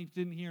finally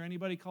didn't hear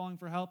anybody calling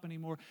for help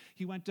anymore,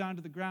 he went down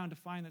to the ground to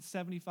find that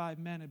 75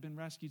 men had been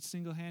rescued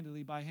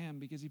single-handedly by him,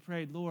 because he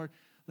prayed, Lord,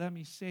 let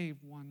me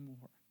save one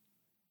more.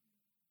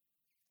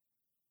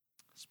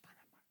 Let's pray.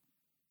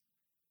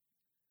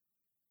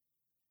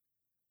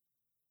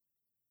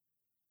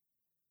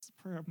 It's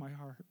the prayer of my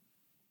heart,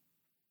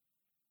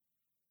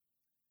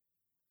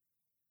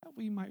 that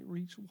we might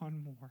reach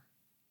one more.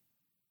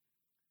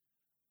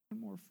 One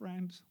more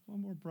friend,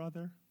 one more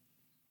brother,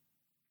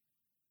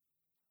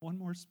 one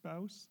more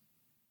spouse.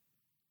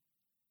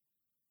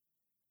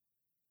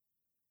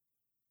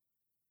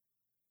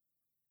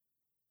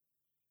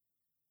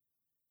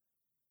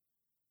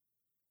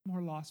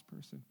 more lost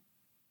person.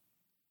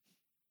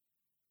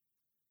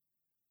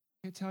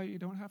 I tell you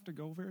don't have to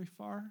go very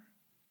far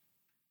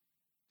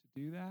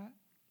to do that.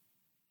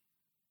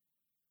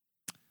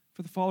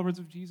 For the followers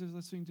of Jesus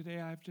listening today,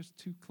 I have just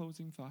two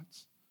closing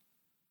thoughts.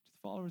 To the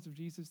followers of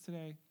Jesus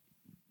today,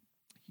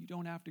 you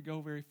don't have to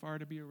go very far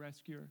to be a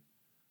rescuer.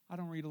 I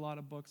don't read a lot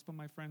of books, but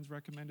my friends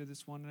recommended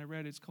this one, and I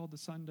read it. It's called The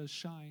Sun Does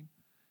Shine.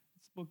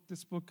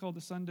 This book called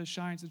The Sun Does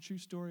Shine. It's a true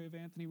story of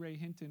Anthony Ray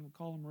Hinton. We'll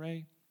call him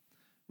Ray.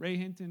 Ray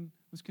Hinton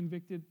was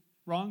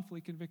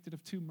wrongfully convicted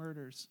of 2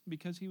 murders.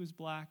 Because he was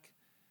black,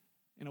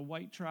 in a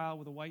white trial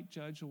with a white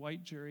judge, a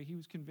white jury, he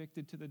was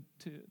convicted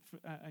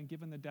and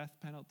given the death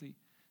penalty.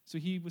 So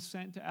he was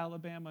sent to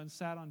Alabama and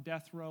sat on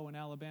death row in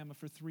Alabama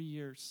for 3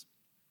 years.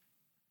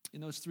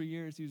 In those 3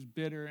 years, he was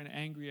bitter and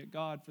angry at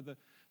God for the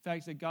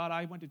fact that, God,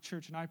 I went to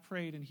church and I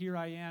prayed, and here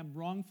I am,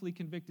 wrongfully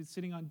convicted,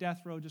 sitting on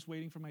death row, just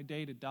waiting for my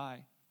day to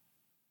die.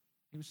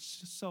 He was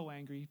just so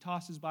angry. He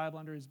tossed his Bible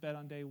under his bed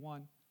on day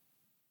 1.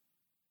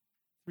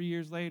 3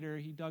 years later,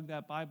 he dug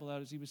that Bible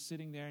out as he was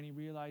sitting there, and he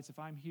realized, if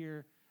I'm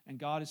here and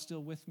God is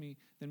still with me,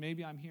 then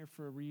maybe I'm here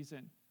for a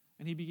reason.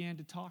 And he began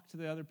to talk to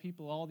the other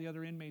people, all the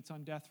other inmates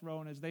on death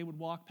row, and as they would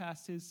walk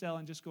past his cell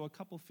and just go a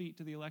couple feet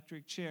to the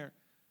electric chair,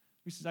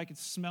 he says, I could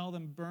smell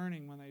them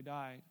burning when they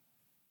died.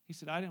 He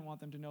said, I didn't want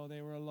them to know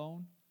they were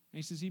alone. And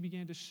he says, he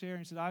began to share, and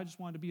he said, I just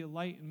wanted to be a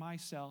light in my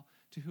cell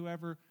to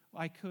whoever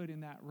I could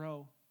in that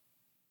row.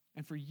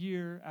 And for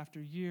year after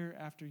year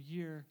after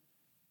year,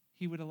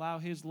 he would allow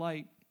his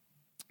light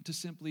to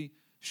simply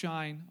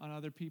shine on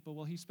other people.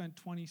 Well, he spent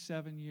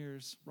 27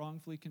 years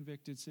wrongfully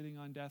convicted, sitting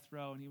on death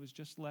row, and he was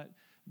just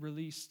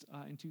released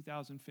in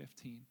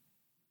 2015.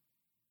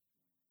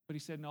 But he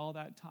said in all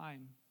that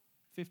time,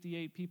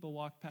 58 people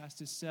walked past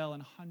his cell,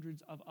 and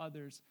hundreds of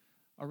others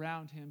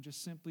around him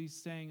just simply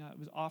saying, it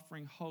was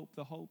offering hope,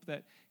 the hope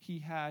that he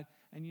had.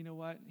 And you know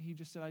what? He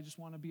just said, I just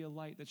want to be a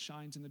light that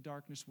shines in the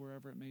darkness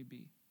wherever it may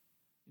be.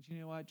 And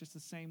you know what? Just the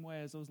same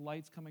way as those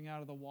lights coming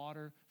out of the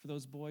water for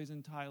those boys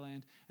in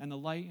Thailand and the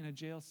light in a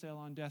jail cell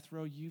on death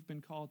row, you've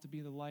been called to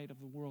be the light of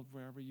the world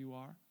wherever you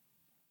are.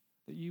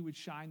 That you would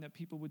shine, that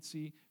people would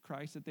see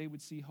Christ, that they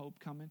would see hope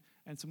coming.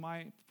 And so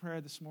my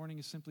prayer this morning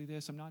is simply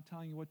this. I'm not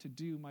telling you what to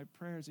do. My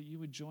prayer is that you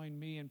would join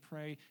me and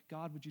pray,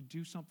 God, would you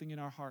do something in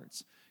our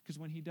hearts? Because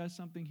when he does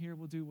something here,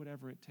 we'll do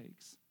whatever it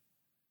takes.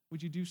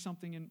 Would you do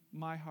something in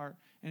my heart?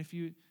 And if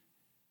you,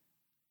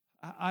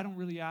 I don't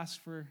really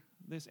ask for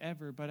this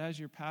ever, but as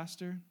your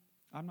pastor,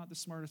 I'm not the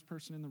smartest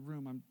person in the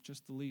room. I'm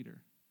just the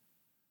leader.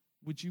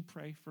 Would you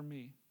pray for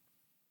me?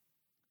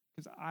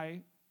 Because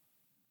I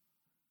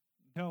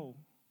know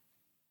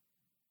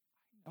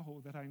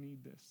that I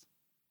need this.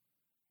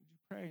 Would you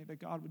pray that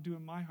God would do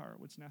in my heart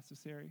what's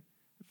necessary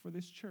for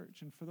this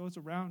church and for those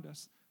around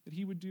us, that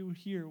he would do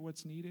here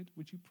what's needed?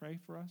 Would you pray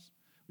for us?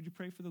 Would you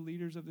pray for the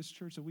leaders of this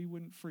church that we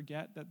wouldn't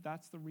forget that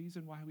that's the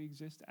reason why we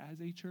exist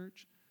as a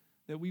church?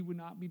 That we would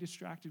not be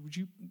distracted. Would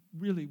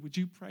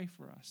you pray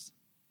for us?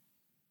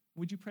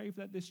 Would you pray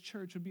that this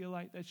church would be a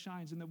light that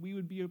shines and that we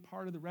would be a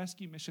part of the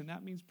rescue mission?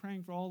 That means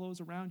praying for all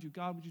those around you.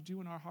 God, would you do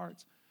in our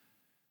hearts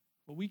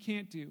what we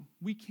can't do?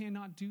 We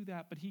cannot do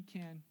that, but he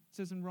can. It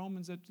says in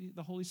Romans that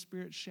the Holy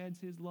Spirit sheds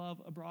his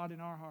love abroad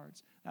in our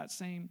hearts. That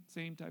same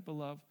type of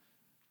love.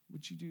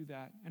 Would you do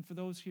that? And for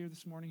those here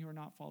this morning who are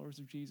not followers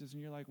of Jesus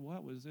and you're like,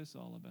 what was this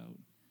all about?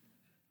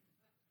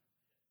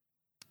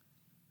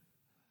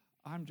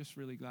 I'm just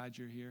really glad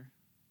you're here.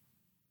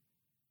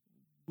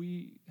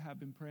 We have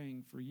been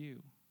praying for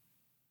you.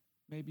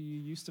 Maybe you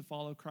used to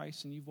follow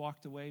Christ and you've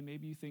walked away.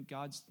 Maybe you think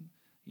God's,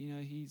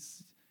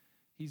 he's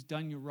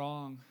done you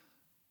wrong.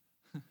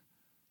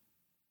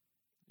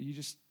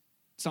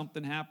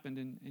 Something happened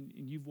and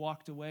you've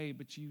walked away,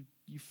 but you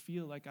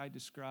feel like I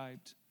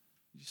described.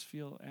 You just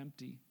feel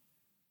empty.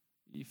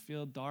 You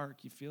feel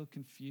dark. You feel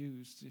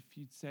confused. If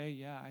you'd say,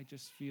 yeah, I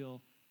just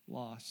feel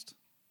lost.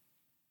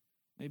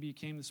 Maybe you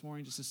came this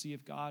morning just to see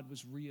if God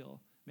was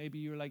real. Maybe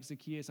you were like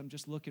Zacchaeus, I'm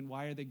just looking.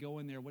 Why are they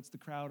going there? What's the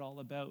crowd all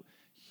about?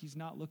 He's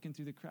not looking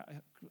through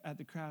at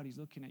the crowd. He's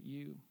looking at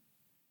you.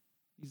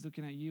 He's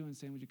looking at you and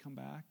saying, would you come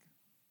back?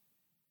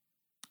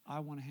 I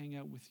want to hang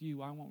out with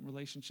you. I want a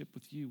relationship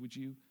with you. Would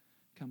you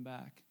come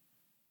back?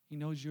 He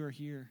knows you're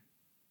here.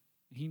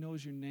 He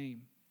knows your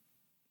name.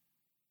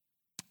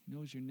 He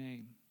knows your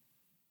name.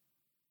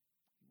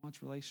 He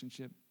wants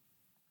relationship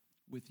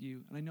with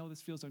you. And I know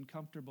this feels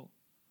uncomfortable.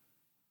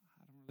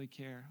 Really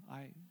care.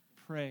 I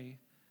pray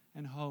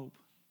and hope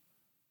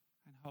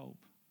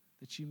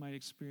that you might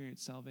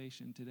experience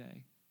salvation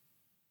today.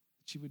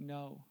 That you would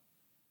know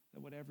that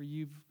whatever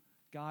you've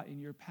got in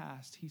your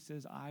past, he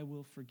says, I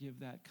will forgive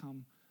that.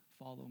 Come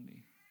follow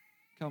me.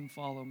 Come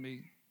follow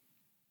me.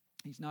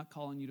 He's not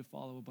calling you to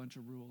follow a bunch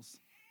of rules.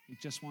 He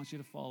just wants you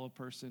to follow a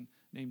person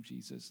named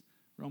Jesus.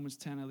 Romans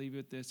 10, I leave you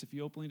with this. If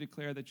you openly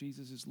declare that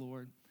Jesus is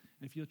Lord,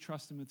 and if you'll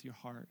trust him with your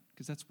heart,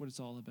 because that's what it's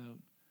all about.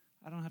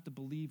 I don't have to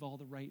believe all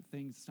the right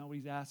things. It's not what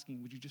he's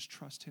asking. Would you just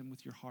trust him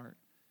with your heart?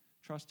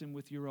 Trust him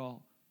with your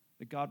all.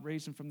 that God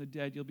raised him from the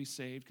dead, you'll be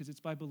saved, because it's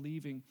by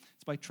believing,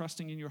 it's by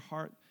trusting in your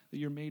heart that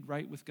you're made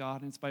right with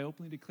God, and it's by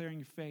openly declaring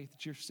your faith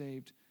that you're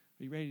saved.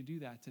 Are you ready to do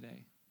that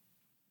today?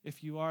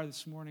 If you are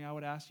this morning, I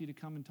would ask you to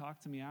come and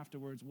talk to me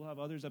afterwards. We'll have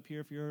others up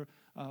here. If you're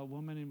a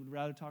woman and would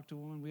rather talk to a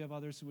woman, we have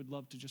others who would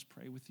love to just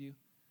pray with you.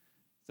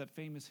 It's that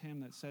famous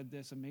hymn that said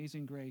this,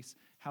 "Amazing grace,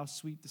 how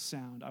sweet the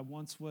sound. I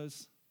once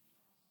was,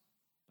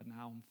 but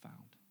now I'm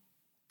found."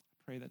 I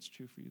pray that's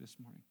true for you this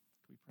morning.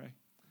 Can we pray?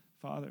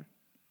 Father,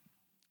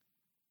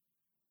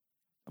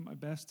 I'm my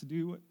best to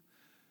do what,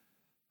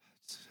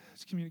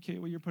 to communicate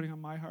what you're putting on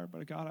my heart,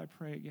 but God, I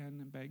pray again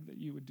and beg that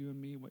you would do in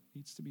me what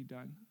needs to be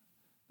done,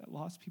 that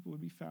lost people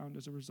would be found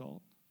as a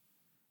result.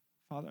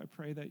 Father, I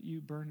pray that you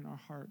burn in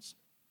our hearts,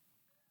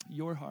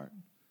 your heart.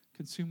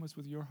 Consume us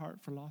with your heart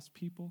for lost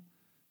people.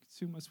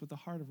 Consume us with the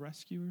heart of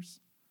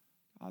rescuers.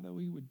 God, that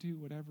we would do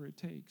whatever it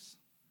takes.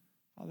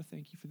 Father,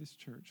 thank you for this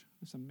church,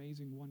 this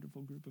amazing,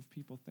 wonderful group of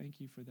people. Thank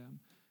you for them.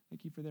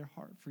 Thank you for their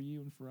heart for you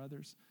and for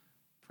others.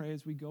 Pray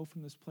as we go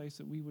from this place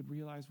that we would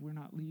realize we're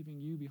not leaving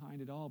you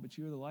behind at all, but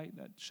you are the light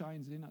that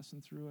shines in us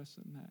and through us,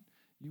 and that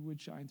you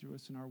would shine through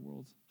us in our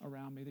world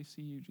around. May they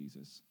see you,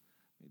 Jesus.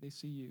 May they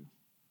see you.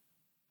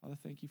 Father,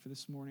 thank you for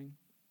this morning.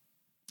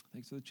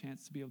 Thanks for the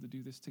chance to be able to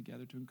do this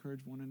together, to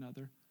encourage one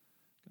another.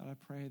 God, I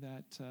pray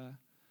that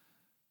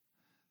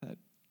that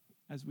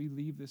as we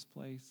leave this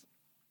place,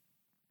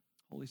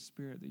 Holy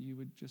Spirit, that you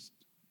would just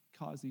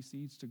cause these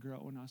seeds to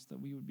grow in us, that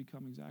we would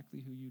become exactly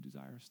who you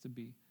desire us to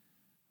be,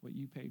 what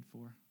you paid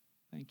for.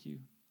 Thank you.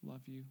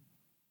 Love you.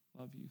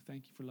 Love you.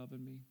 Thank you for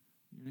loving me.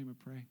 In your name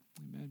I pray.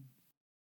 Amen.